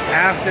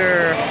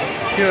 after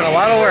doing a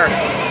lot of work,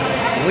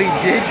 we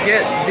did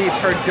get the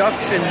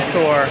production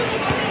tour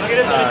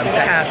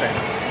to happen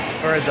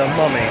for The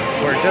Mummy.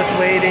 We're just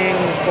waiting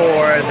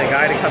for the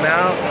guy to come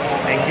out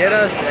and get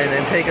us and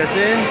then take us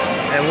in,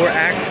 and we're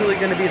actually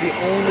going to be the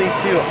only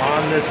two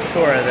on this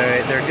tour.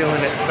 They're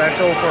doing it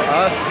special for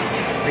us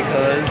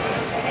because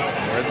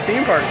we're the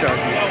theme park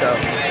junkies. So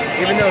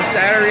even though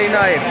Saturday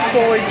night,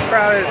 fully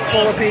crowded,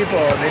 full of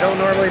people, and they don't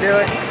normally do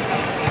it,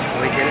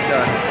 we get it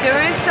done. There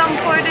is some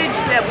footage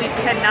that we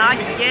cannot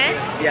get.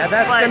 Yeah,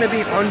 that's going to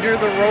be under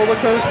the roller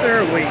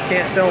coaster. We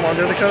can't film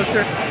under the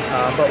coaster,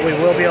 but we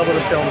will be able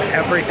to film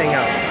everything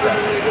else. So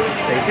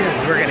stay tuned.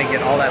 We're going to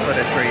get all that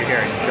footage for you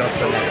here in just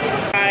a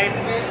minute. Ride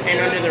and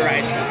under the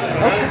ride.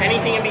 Okay.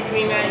 Anything in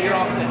between that, you're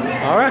all set.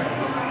 All right.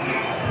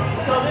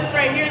 So this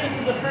right here, this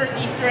is the first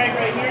Easter egg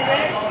right here,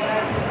 guys.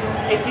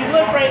 If you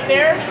look right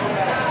there,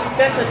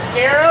 that's a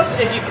scarab.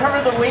 If you cover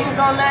the wings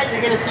on that,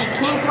 you're going to see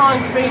King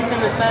Kong's face in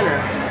the center.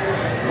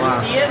 Do you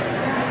see it?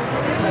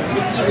 You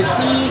see the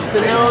teeth,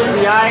 the nose,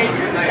 the eyes.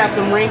 It's got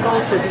some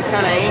wrinkles because he's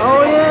kind of angry.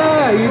 Oh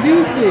yeah, you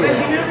do see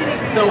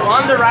it. So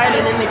on the ride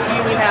and in the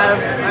queue, we have,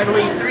 I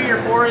believe, 3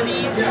 or 4 of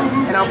these,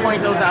 and I'll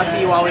point those out to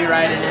you while we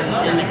ride it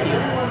in the queue.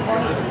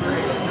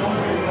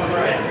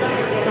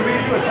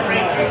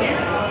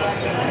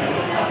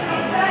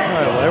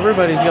 Alright, well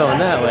everybody's going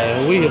that way,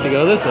 and we get to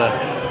go this way.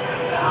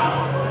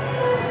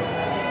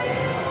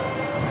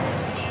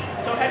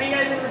 So have you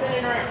guys ever been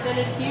in our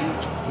extended queue?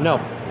 No.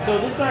 So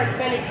this our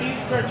extended queue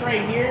starts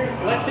right here.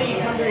 Let's say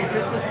you come during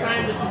Christmas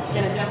time, this is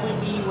gonna definitely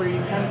be where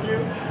you come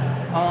through.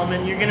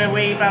 And you're gonna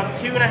wait about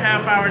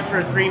 2.5 hours for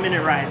a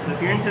 3-minute ride. So if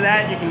you're into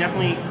that, you can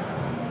definitely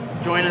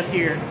join us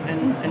here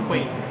and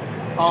wait.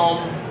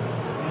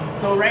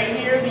 So right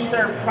here, these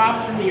are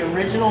props from the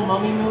original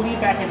Mummy movie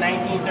back in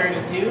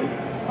 1932.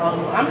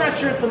 I'm not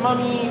sure if the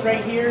mummy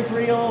right here is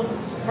real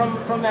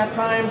from that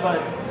time,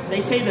 but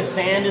they say the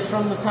sand is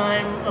from the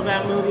time of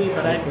that movie,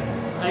 but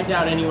I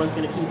doubt anyone's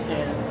gonna keep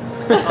sand.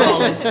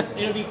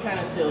 It'll be kind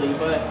of silly,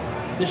 but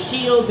the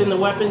shields and the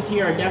weapons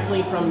here are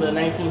definitely from the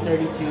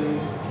 1932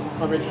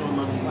 original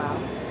Mummy. Wow.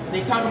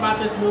 They talk about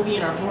this movie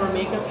in our horror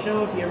makeup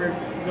show, if you ever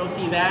go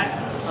see that.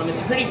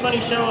 It's a pretty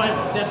funny show, I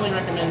definitely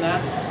recommend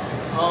that.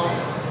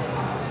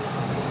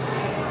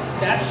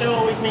 That show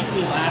always makes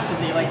me laugh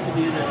because they like to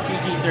do the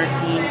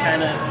PG-13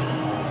 kind of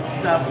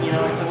stuff, you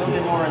know, it's a little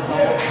bit more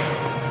adult.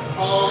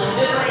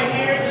 This right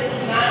here, this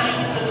is not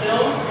used for the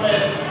films, but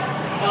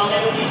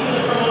it was used for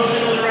the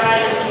promotion of the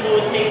ride, and people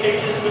would take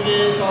pictures with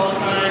this all the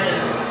time,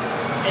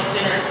 and it's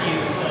in our queue.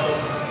 So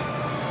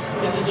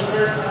this is the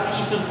first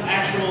piece of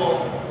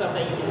actual stuff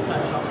that you can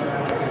touch on the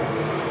ride.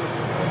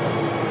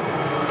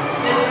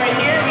 This right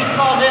here, we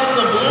call this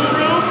the Blue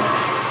Room.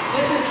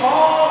 This is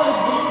all the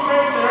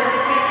blueprints and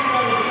architecture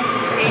that was used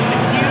to create the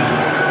queue.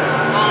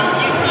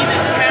 You see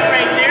this cat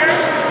right there?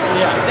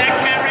 Yeah. That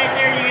cat right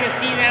there, you're gonna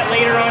see that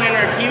later on in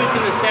our queue. It's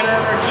in the center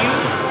of our queue.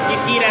 You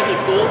see it as a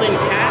golden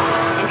cat.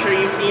 I'm sure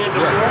you've seen it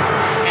before.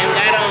 Yeah. And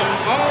that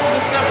all the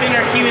stuff in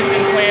our queue has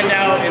been planned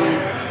out, and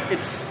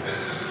it's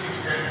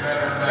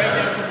right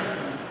there.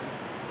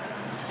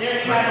 There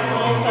you have a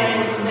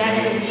full-size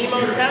statue of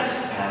Imhotep.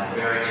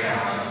 Very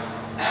challenging.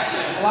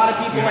 A lot of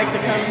people like to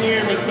come here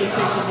and they take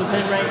pictures with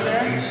him right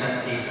there.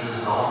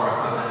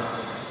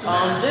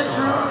 This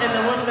room and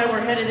the one that we're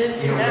headed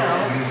into now.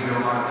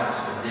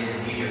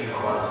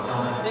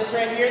 This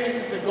right here, this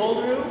is the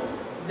gold room.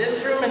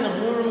 This room and the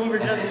blue room we were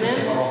just in,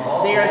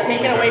 they are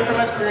taken away from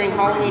us during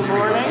Halloween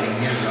Horror Nights,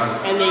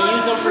 and they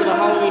use them for the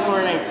Halloween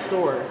Horror Nights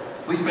store.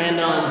 And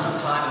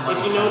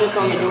if you notice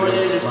on the door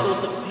there, there's still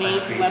some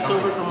paint left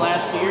over from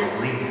last year.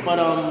 But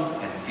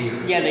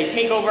yeah, they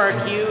take over our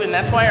queue, and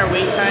that's why our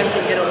wait time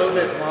can get a little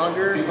bit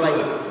longer. Like,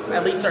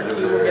 at least our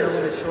queue will get a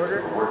little bit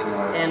shorter.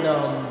 And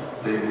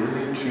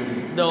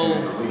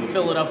they'll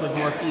fill it up with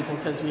more people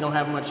because we don't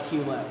have much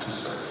queue left.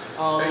 So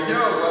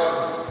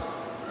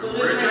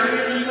this right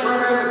here, these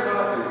are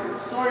our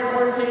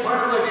storyboard pictures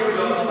that they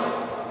use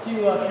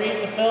to create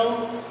the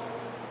films.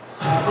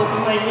 This is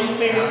my least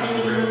favorite scene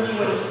in the movie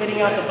when he's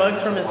spitting out the bugs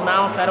from his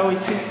mouth. That always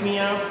creeps me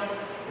out.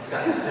 It's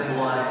got the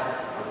symbol on it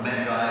of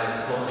Medjai,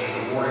 supposedly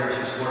the warriors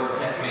who swore to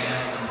protect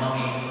man from the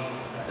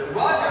mummy.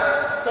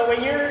 Roger! So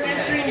when you're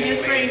entering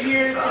this right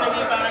here, it's going to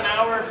be about an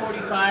hour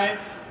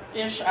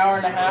 45-ish, hour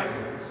and a half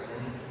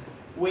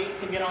wait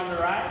to get on the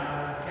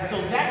ride. So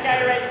that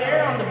guy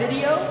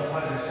video.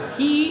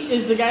 He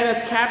is the guy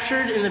that's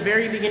captured in the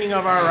very beginning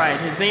of our ride.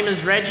 His name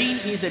is Reggie.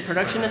 He's a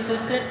production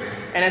assistant.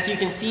 And as you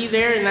can see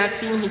there in that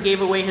scene, he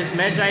gave away his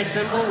Magi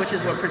symbol, which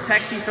is what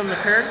protects you from the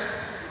curse.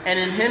 And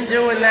in him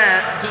doing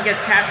that, he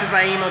gets captured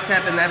by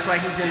Imhotep, and that's why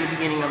he's in the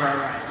beginning of our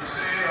ride.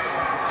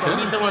 So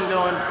he's the one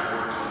going,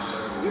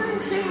 "You're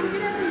insane,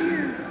 get out of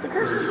here. The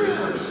curse is real."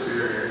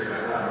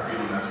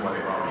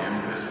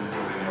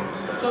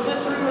 So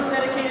this room was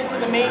dedicated to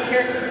the main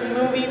characters in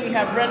the movie. We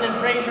have Brendan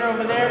Fraser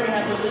over there. We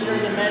have the leader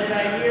of the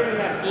Magi here. We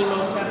have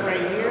Imhotep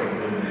right here.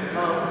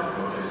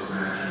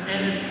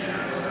 And if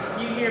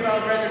you hear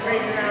about Brendan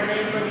Fraser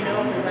nowadays, let me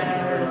know, because I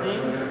haven't heard a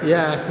thing.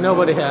 Yeah,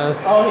 nobody has.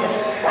 Oh,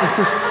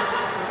 yeah.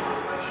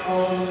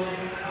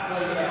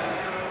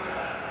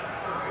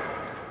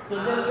 So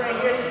this right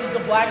here, this is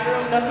the black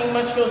room. Nothing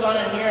much goes on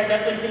in here. I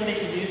definitely think they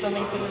should do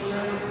something to this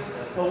room.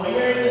 But when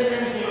you're in this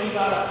room, you need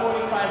about a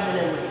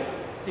 45-minute wait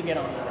to get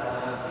on there.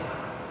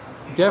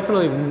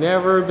 Definitely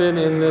never been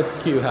in this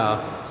queue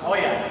house. Oh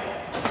yeah.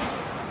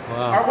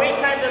 Wow. Our wait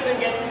time doesn't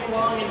get too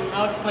long, and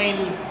I'll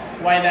explain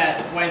why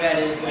that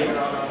is later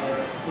on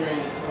during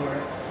the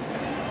tour.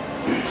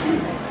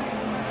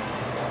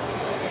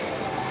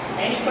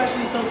 Any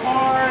questions so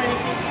far?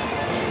 Anything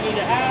you need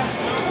to ask?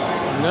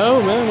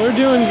 No, man, we're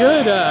doing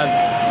good.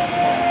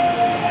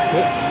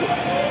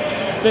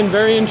 It's been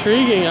very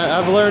intriguing.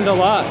 I've learned a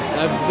lot.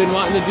 I've been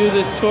wanting to do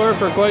this tour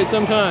for quite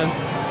some time.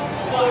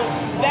 So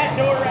that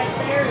door right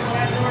there and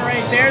that door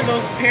right there,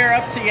 those pair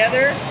up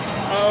together.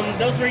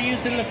 Those were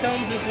used in the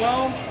films as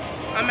well.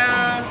 I'm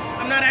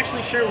not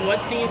actually sure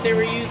what scenes they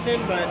were used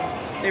in, but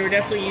they were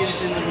definitely used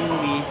in the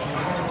movies.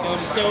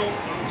 So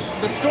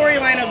the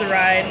storyline of the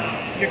ride,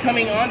 you're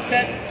coming on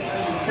set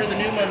for the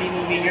new Mummy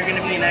movie and you're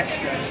going to be an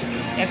extra.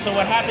 And so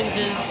what happens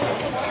is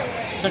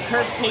the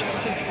curse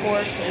takes its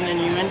course and then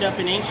you end up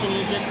in ancient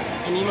Egypt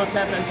and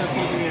Imhotep ends up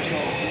taking your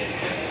soul.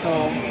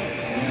 So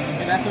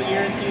if that's what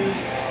you're into,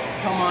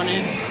 come on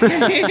in.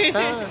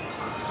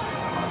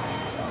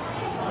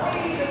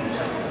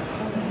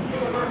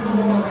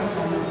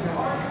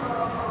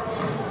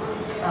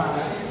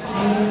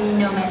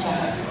 No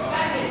measurement.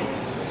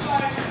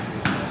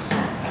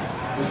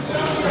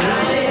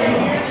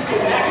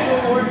 Actual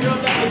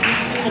wardrobe that was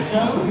used in the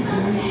films.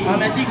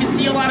 As you can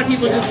see, a lot of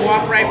people just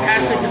walk right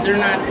past it because they're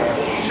not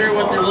sure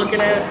what they're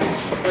looking at.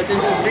 But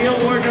this is real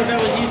wardrobe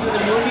that was used in the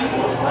movie.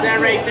 That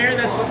right there,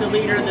 that's what the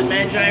leader of the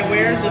Magi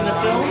wears in the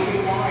film.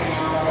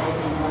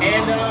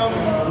 And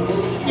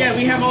yeah,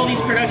 we have all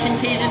these production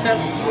cages,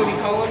 that's what we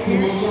call them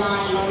here.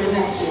 And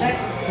this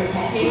next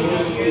cage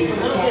up here is a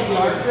little bit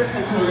darker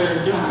because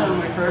we're doing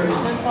some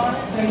refurbishments on it.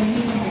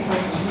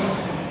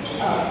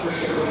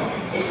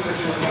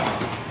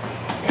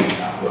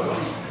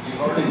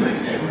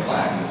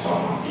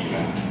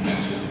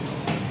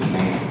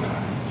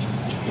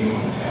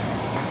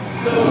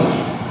 So,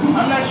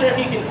 I'm not sure if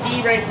you can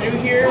see right through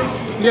here.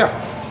 Yeah.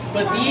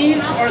 But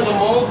these are the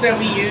molds that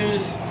we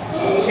use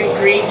to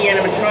create the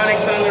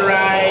animatronics on the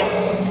ride.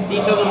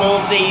 These are the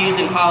molds they use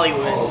in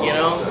Hollywood, you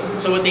know?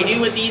 So what they do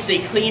with these, they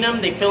clean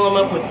them, they fill them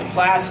up with the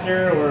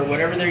plaster or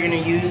whatever they're gonna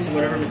use,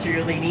 whatever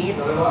material they need,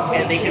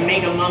 and they can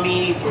make a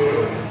mummy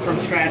from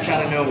scratch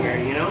out of nowhere,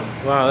 you know?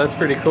 Wow, that's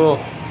pretty cool.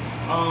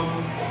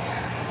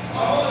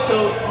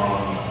 So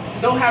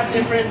they'll have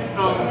different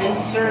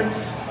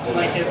inserts,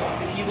 like if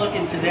you look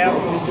into that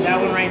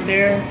one right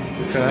there,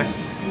 Okay.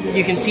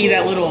 you can see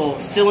that little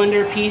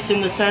cylinder piece in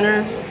the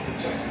center.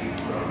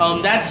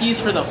 That's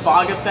used for the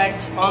fog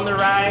effect on the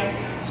ride.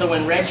 So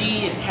when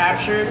Reggie is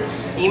captured,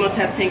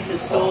 Imhotep takes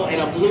his soul and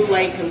a blue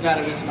light comes out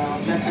of his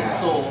mouth. That's his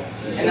soul.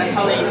 And that's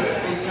how they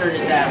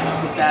inserted that, was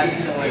with that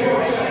cylinder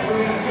right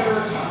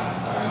there.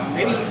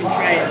 Maybe you can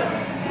try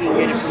it, see if you can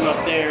get it from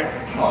up there.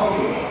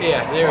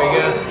 Yeah, there we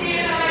go.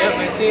 Yep,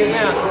 I see it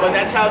now. But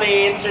that's how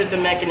they insert the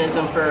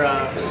mechanism for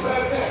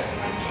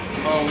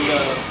the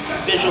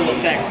visual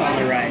effects on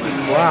the ride.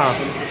 Wow,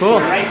 cool.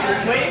 So right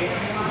this way.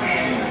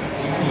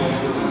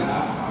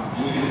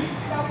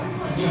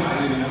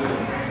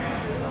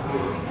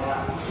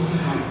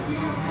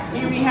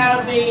 Here we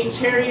have a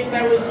chariot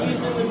that was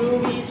used in the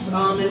movies.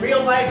 In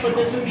real life, what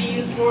this would be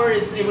used for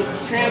is it would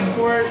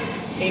transport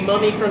a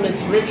mummy from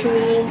its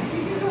ritual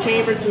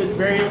chamber to its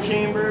burial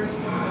chamber.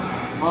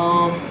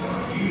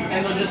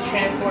 And they'll just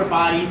transport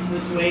bodies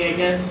this way, I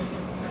guess.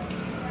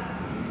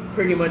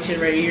 Pretty much it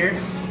right here.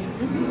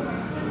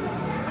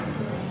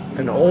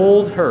 An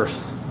old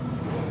hearse.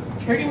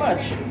 Pretty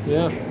much.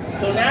 Yeah.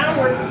 So now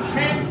we're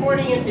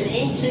transporting into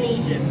ancient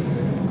Egypt.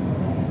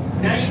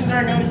 Now you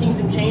start noticing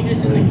some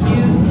changes in the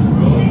queue.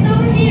 It's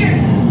over here.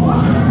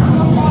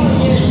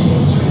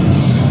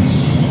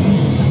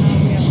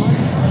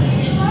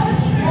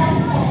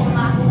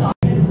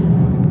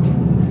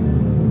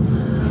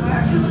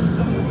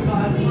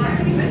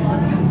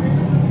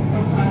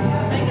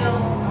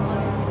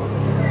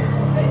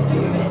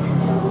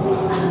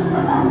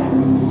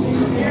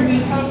 Here we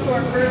come to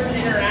our first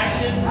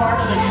interactive part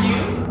of the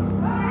queue.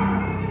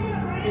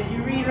 If you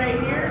read right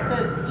here, it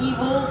says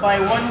evil by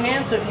one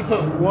hand, so if you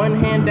put one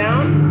hand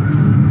down,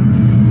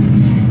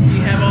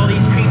 you have all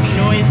these creepy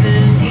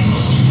noises.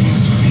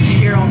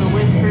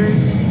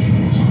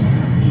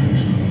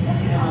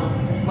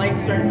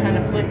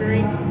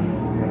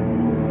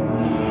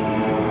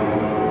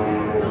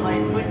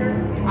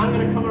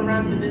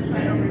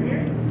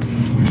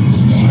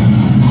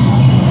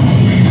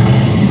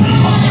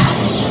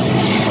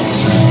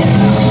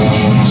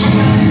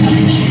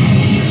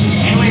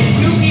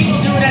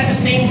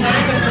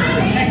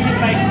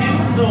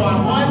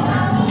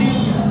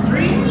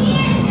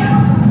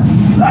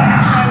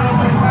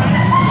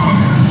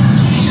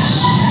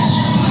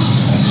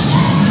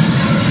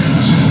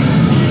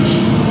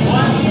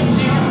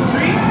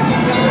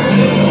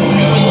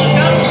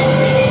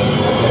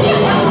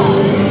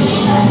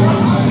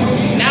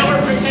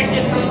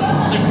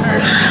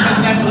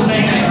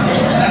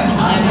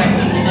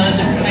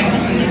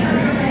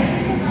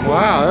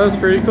 That was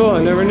pretty cool.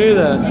 I never knew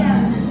that.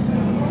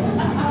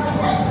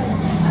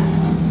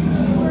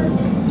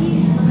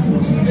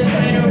 This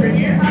right over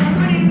here.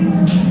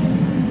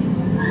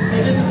 So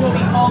this is what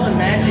we call the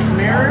magic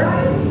mirror.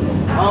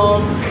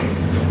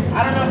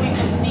 I don't know if you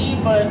can see,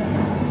 but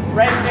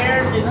right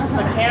there is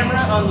a camera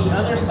on the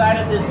other side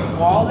of this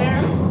wall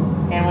there.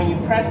 And when you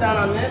press down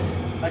on this,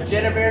 a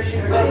Jedi bear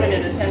shoots up and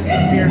it attempts to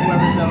scare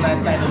whoever's on that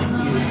side of the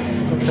cube.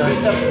 It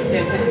shoots up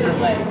and hits their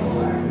legs.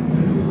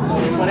 So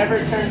it's whenever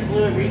it turns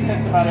blue, it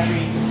resets about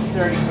every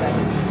 30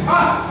 seconds.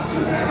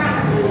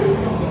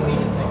 Wait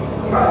a second.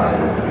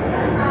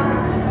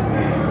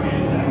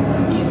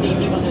 You can see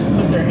people just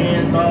put their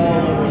hands all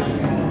over it.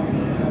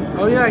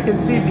 Oh yeah, I can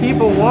see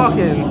people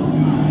walking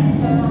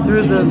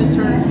through the... As soon as it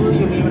turns blue,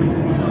 you'll be able to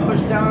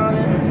push down on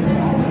it.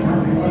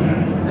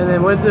 And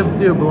then what's it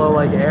do? Blow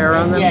like air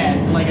on them?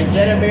 Yeah, like a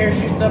Jedi bear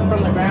shoots up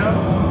from the ground.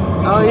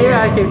 Oh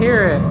yeah, I can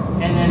hear it.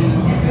 And then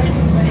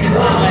it hits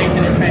their legs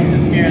and it tries to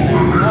scare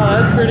them. Oh,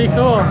 that's pretty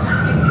cool.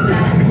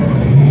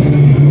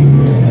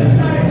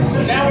 So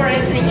now we're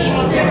entering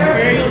Emotech's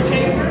burial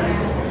chamber.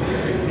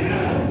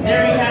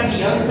 There we have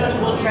the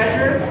untouchable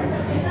treasure.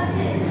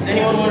 Does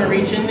anyone want to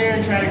reach in there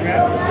and try to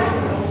grab it?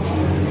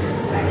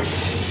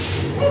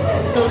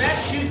 So that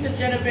shoots a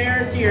Jedi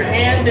bear into your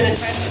hands and it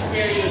tries to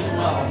scare you as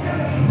well.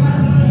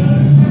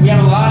 We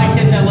have a lot of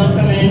kids that love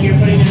coming in here,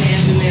 putting their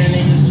hands in there, and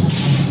they just...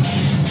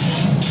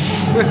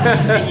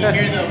 and you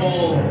hear the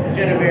whole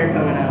Jedi bear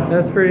coming out.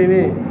 That's pretty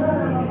neat.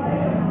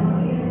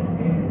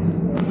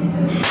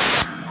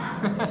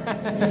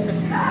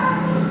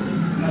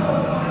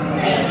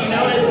 And if you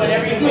notice,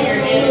 whenever you put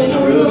your hand in the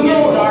room, it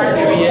gets dark,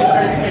 everything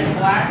turns pitch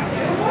black.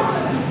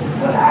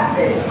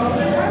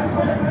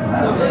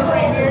 So this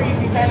right here, you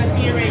can kind of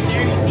see it right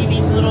there. You see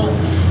these little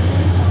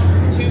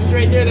tubes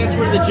right there? That's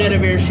where the Jedi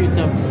bear shoots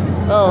up.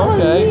 Oh,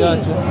 okay,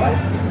 gotcha.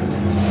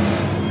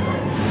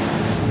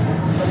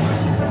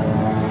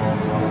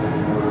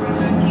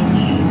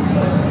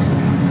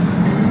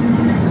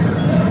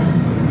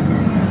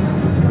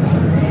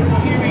 So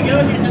here we go.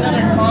 Here's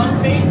another Kong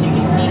face. You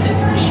can see his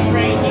teeth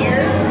right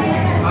here,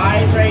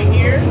 eyes right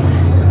here.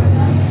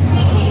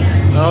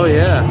 Oh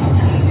yeah.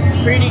 It's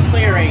pretty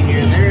clear right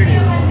here. There it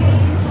is.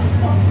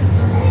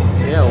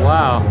 Yeah,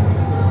 wow.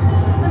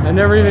 I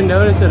never even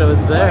noticed that it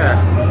was there.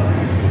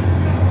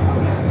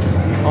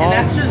 And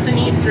that's just an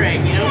Easter egg,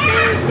 you know,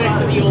 pay respect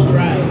to the old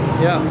ride.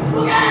 Yeah.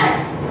 Here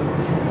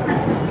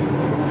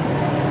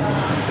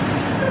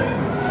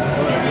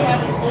we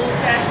have a full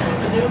statue of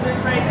Anubis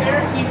right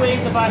there. He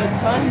weighs about a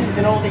ton. He's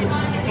an old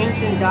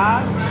ancient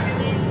god.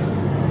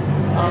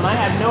 I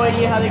have no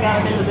idea how they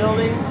got him in the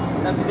building.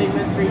 That's a big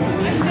mystery to me.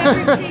 I've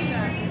never seen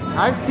that.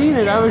 I've seen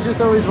it. I was just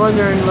always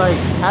wondering, like,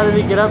 how did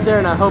he get up there?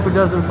 And I hope it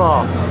doesn't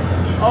fall.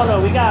 Oh no,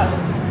 we got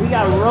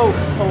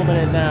ropes holding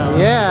it down.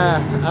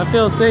 Yeah, I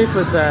feel safe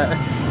with that.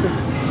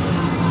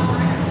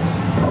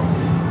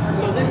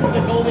 So this is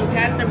the golden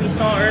cat that we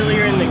saw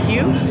earlier in the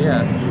queue.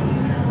 Yeah.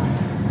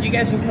 You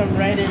guys can come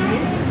right in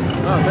here.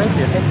 Oh, thank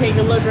you. And take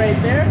a look right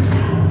there.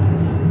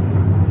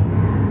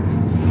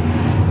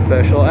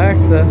 Special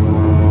access.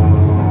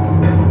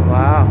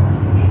 Wow.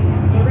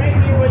 So right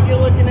here, what you're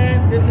looking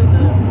at, this is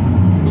the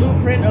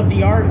blueprint of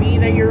the RV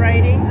that you're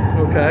riding.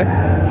 Okay.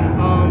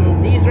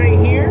 These right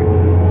here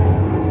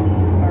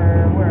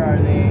are, where are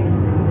they?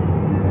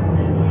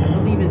 I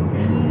believe it's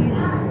these.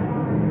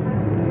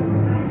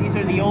 These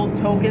are the old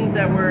tokens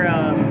that were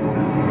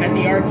at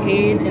the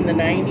arcade in the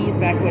 90s,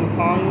 back when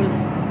Kong was.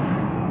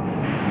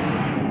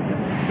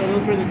 So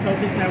those were the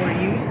tokens that were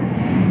used.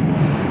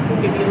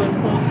 If you look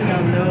closely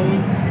on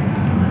those.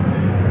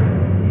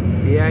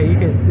 Yeah, you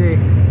can see.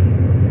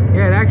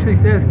 Yeah, it actually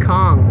says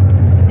Kong.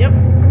 Yep.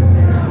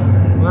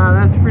 Wow,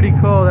 that's pretty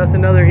cool. That's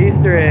another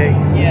Easter egg.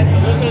 Yeah, so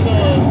those are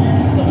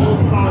the old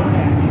Kong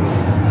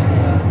statues.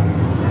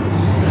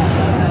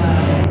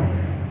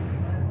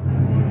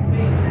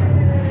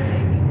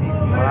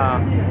 Wow.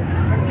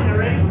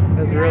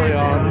 That's really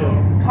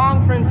awesome.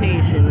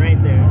 Confrontation right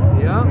there.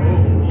 Yep.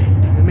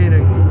 I mean,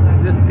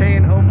 just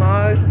paying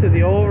homage to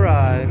the old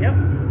ride. Yep.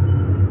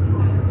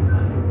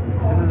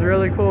 This is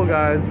really cool,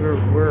 guys.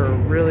 We're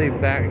really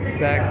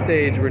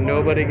backstage where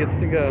nobody gets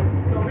to go.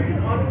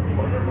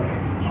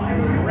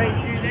 Right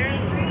through there.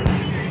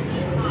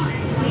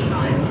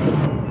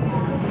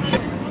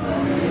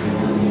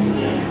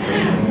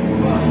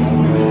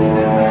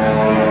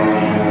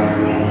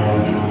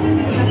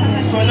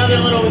 So another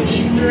little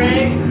Easter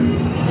egg.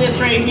 This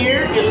right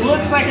here, it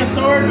looks like a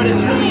sword, but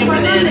it's really a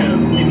banana.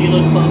 If you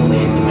look closely,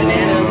 it's a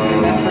banana,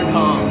 and that's for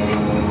Kong.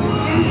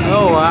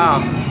 Oh,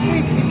 wow.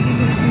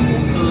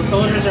 So the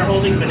soldiers are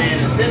holding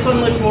bananas. This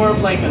one looks more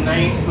of like a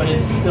knife, but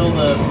it's still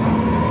the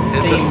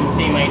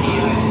same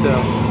idea.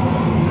 So,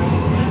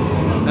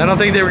 I don't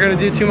think they were going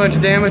to do too much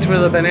damage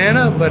with a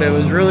banana, but it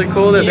was really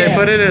cool that they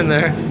put it in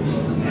there.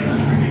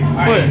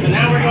 Alright, so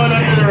now we're going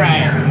under the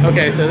ride.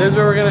 Okay, so this is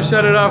where we're going to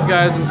shut it off,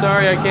 guys. I'm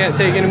sorry I can't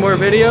take any more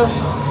video.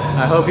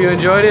 I hope you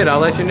enjoyed it. I'll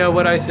let you know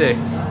what I see.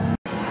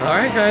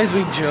 Alright guys,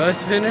 we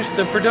just finished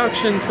the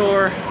production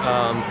tour.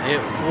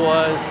 It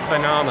was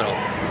phenomenal.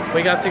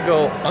 We got to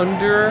go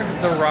under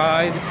the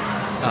ride.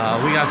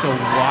 We got to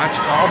watch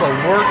all the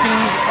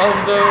workings of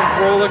the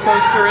roller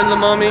coaster in the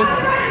Mummy.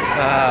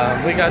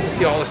 We got to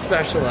see all the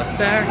special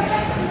effects.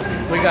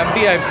 We got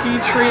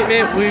VIP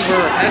treatment. We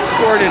were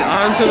escorted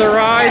onto the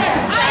ride.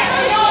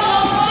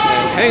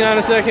 And hang on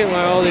a second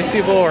while all these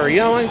people are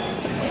yelling.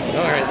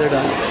 All right, they're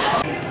done.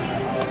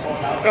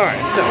 All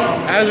right, so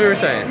as we were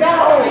saying,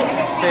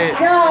 they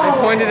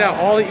pointed out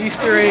all the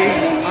Easter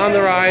eggs on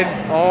the ride,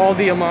 all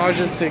the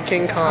homages to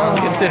King Kong,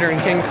 considering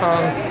King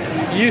Kong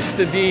used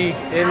to be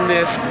in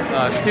this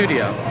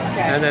studio,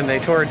 and then they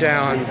tore it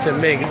down to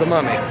make the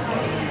Mummy.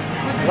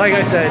 Like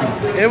I said,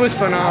 it was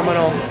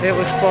phenomenal. It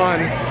was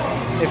fun.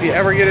 If you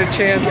ever get a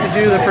chance to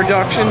do the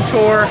production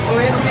tour,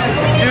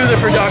 do the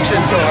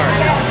production tour.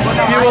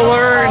 You will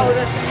learn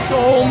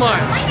so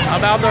much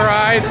about the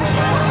ride,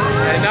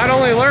 and not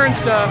only learn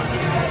stuff,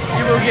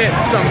 you will get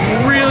some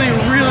really,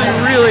 really,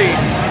 really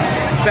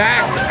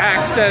back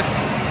access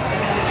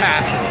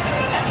passes.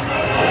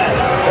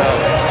 So,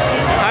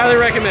 highly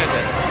recommend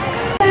it.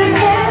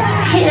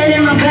 Hid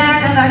in my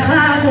back of the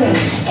closet,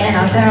 and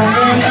I'll turn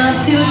them up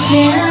to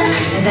 10,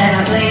 and then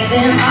I play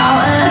them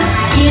all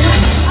again.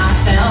 I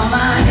found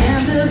my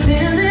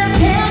independence,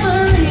 can't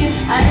believe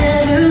I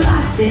ever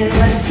lost it.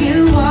 What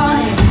you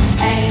wanted,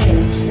 ain't it?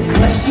 It's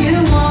what you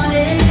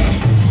wanted.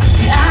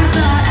 See, I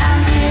thought I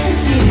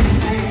missed you,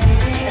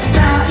 I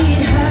thought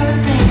it hurt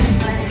me,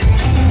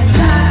 I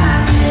thought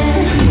I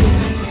missed you.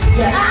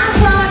 Yeah, I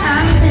thought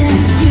I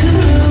missed you,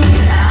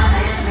 but I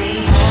miss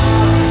me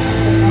more.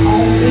 It's my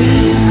own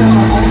beats and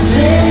my own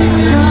slip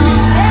drum.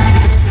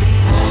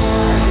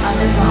 I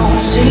miss my own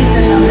sheets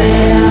and the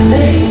bed I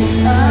made.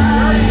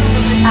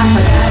 I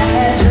forgot I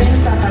had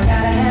dreams, I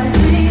forgot I had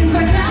wings,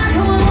 forgot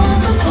who I was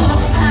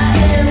before I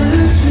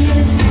ever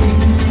kissed you.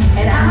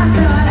 And I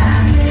thought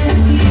I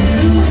missed you,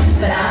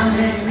 but I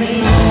miss me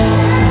more.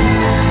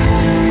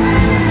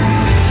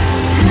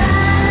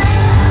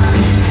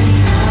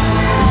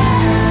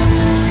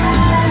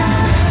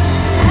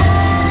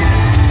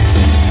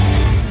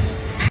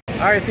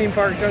 Alright, theme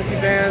park junkie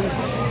fans,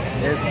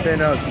 it's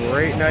been a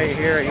great night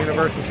here at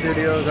Universal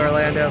Studios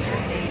Orlando.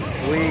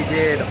 We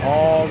did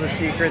all the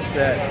secrets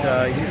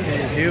that you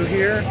can do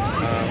here,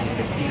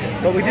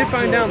 but we did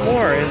find out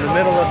more in the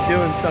middle of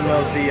doing some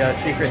of the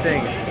secret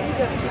things.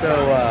 So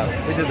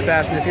we did the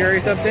Fast and the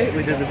Furious update,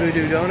 we did the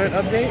Voodoo Donut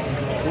update,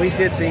 we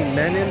did the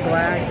Men in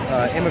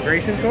Black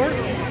immigration tour,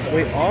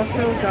 we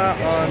also got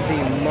on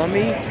the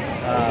Mummy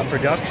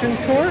production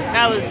tour.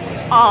 That was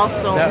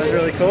awesome. That was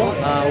really cool.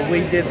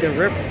 We did the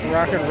Rip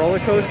Rock and Roller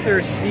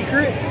Coaster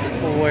Secret,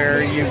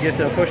 where you get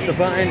to push the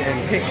button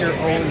and pick your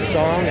own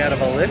song out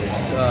of a list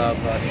of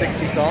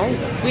 60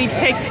 songs. We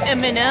picked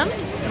Eminem,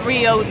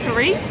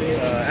 303.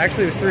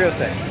 Actually, it was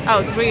 306.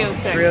 Oh,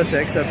 306.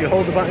 306. So if you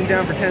hold the button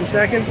down for 10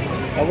 seconds,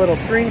 a little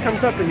screen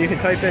comes up and you can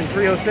type in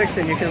 306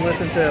 and you can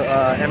listen to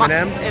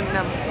Eminem.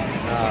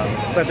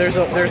 But there's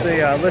a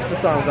list of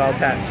songs I'll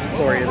attach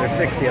for you. There's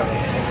 60 of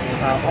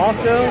them.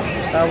 Also,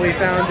 we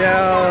found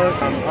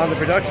out on the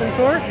production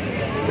tour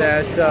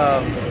that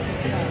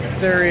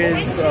there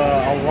is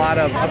a lot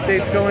of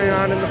updates going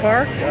on in the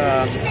park,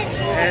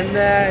 and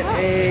that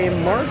a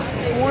March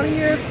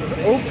 20th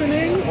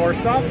opening or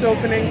soft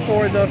opening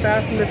for the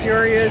Fast and the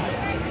Furious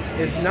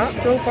is not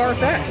so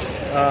far-fetched.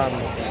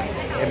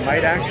 It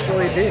might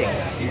actually be.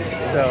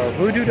 So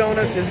Voodoo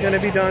Donuts is going to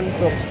be done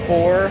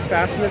before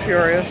Fast and the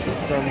Furious,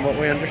 from what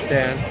we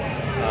understand,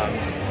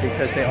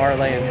 because they are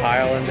laying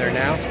tile in there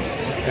now.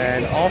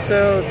 And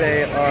also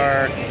they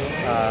are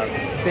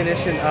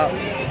finishing up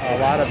a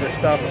lot of the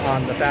stuff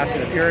on the Fast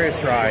and the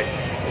Furious ride.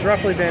 It's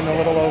roughly been a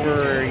little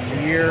over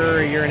a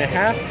year and a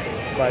half,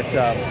 but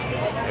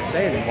they're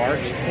saying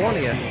March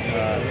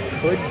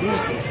 20th could be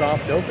some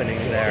soft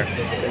openings there.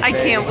 I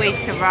can't wait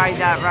to ride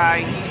that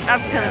ride.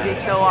 That's going to be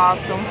so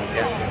awesome.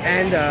 Yeah.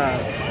 And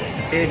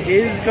it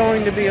is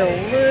going to be a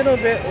little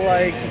bit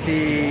like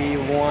the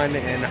one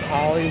in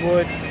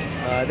Hollywood.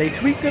 They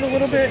tweaked it a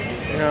little bit,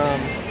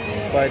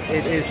 but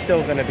it is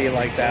still going to be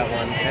like that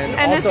one.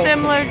 And also, it's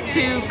similar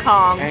to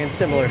Kong. And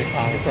similar to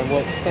Kong, from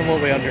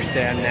what we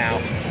understand now.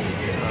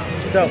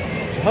 So,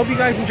 hope you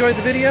guys enjoyed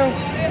the video.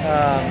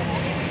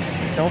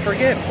 Don't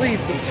forget, please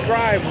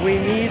subscribe. We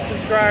need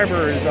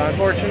subscribers.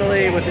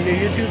 Unfortunately, with the new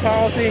YouTube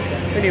policy,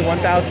 we need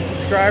 1,000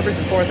 subscribers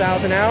in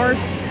 4,000 hours.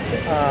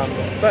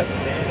 But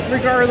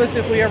regardless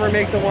if we ever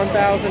make the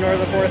 1,000 or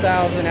the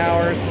 4,000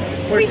 hours,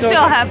 we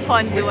still have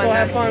fun doing this. We still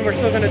have fun. We're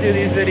still going to do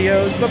these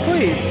videos. But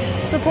please,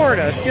 support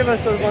us. Give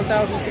us those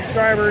 1,000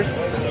 subscribers.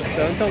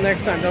 So until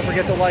next time, don't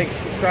forget to like,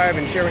 subscribe,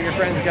 and share with your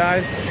friends,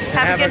 guys. And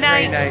have a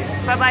great night.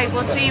 Bye-bye.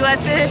 We'll see you at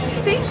the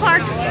theme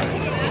parks.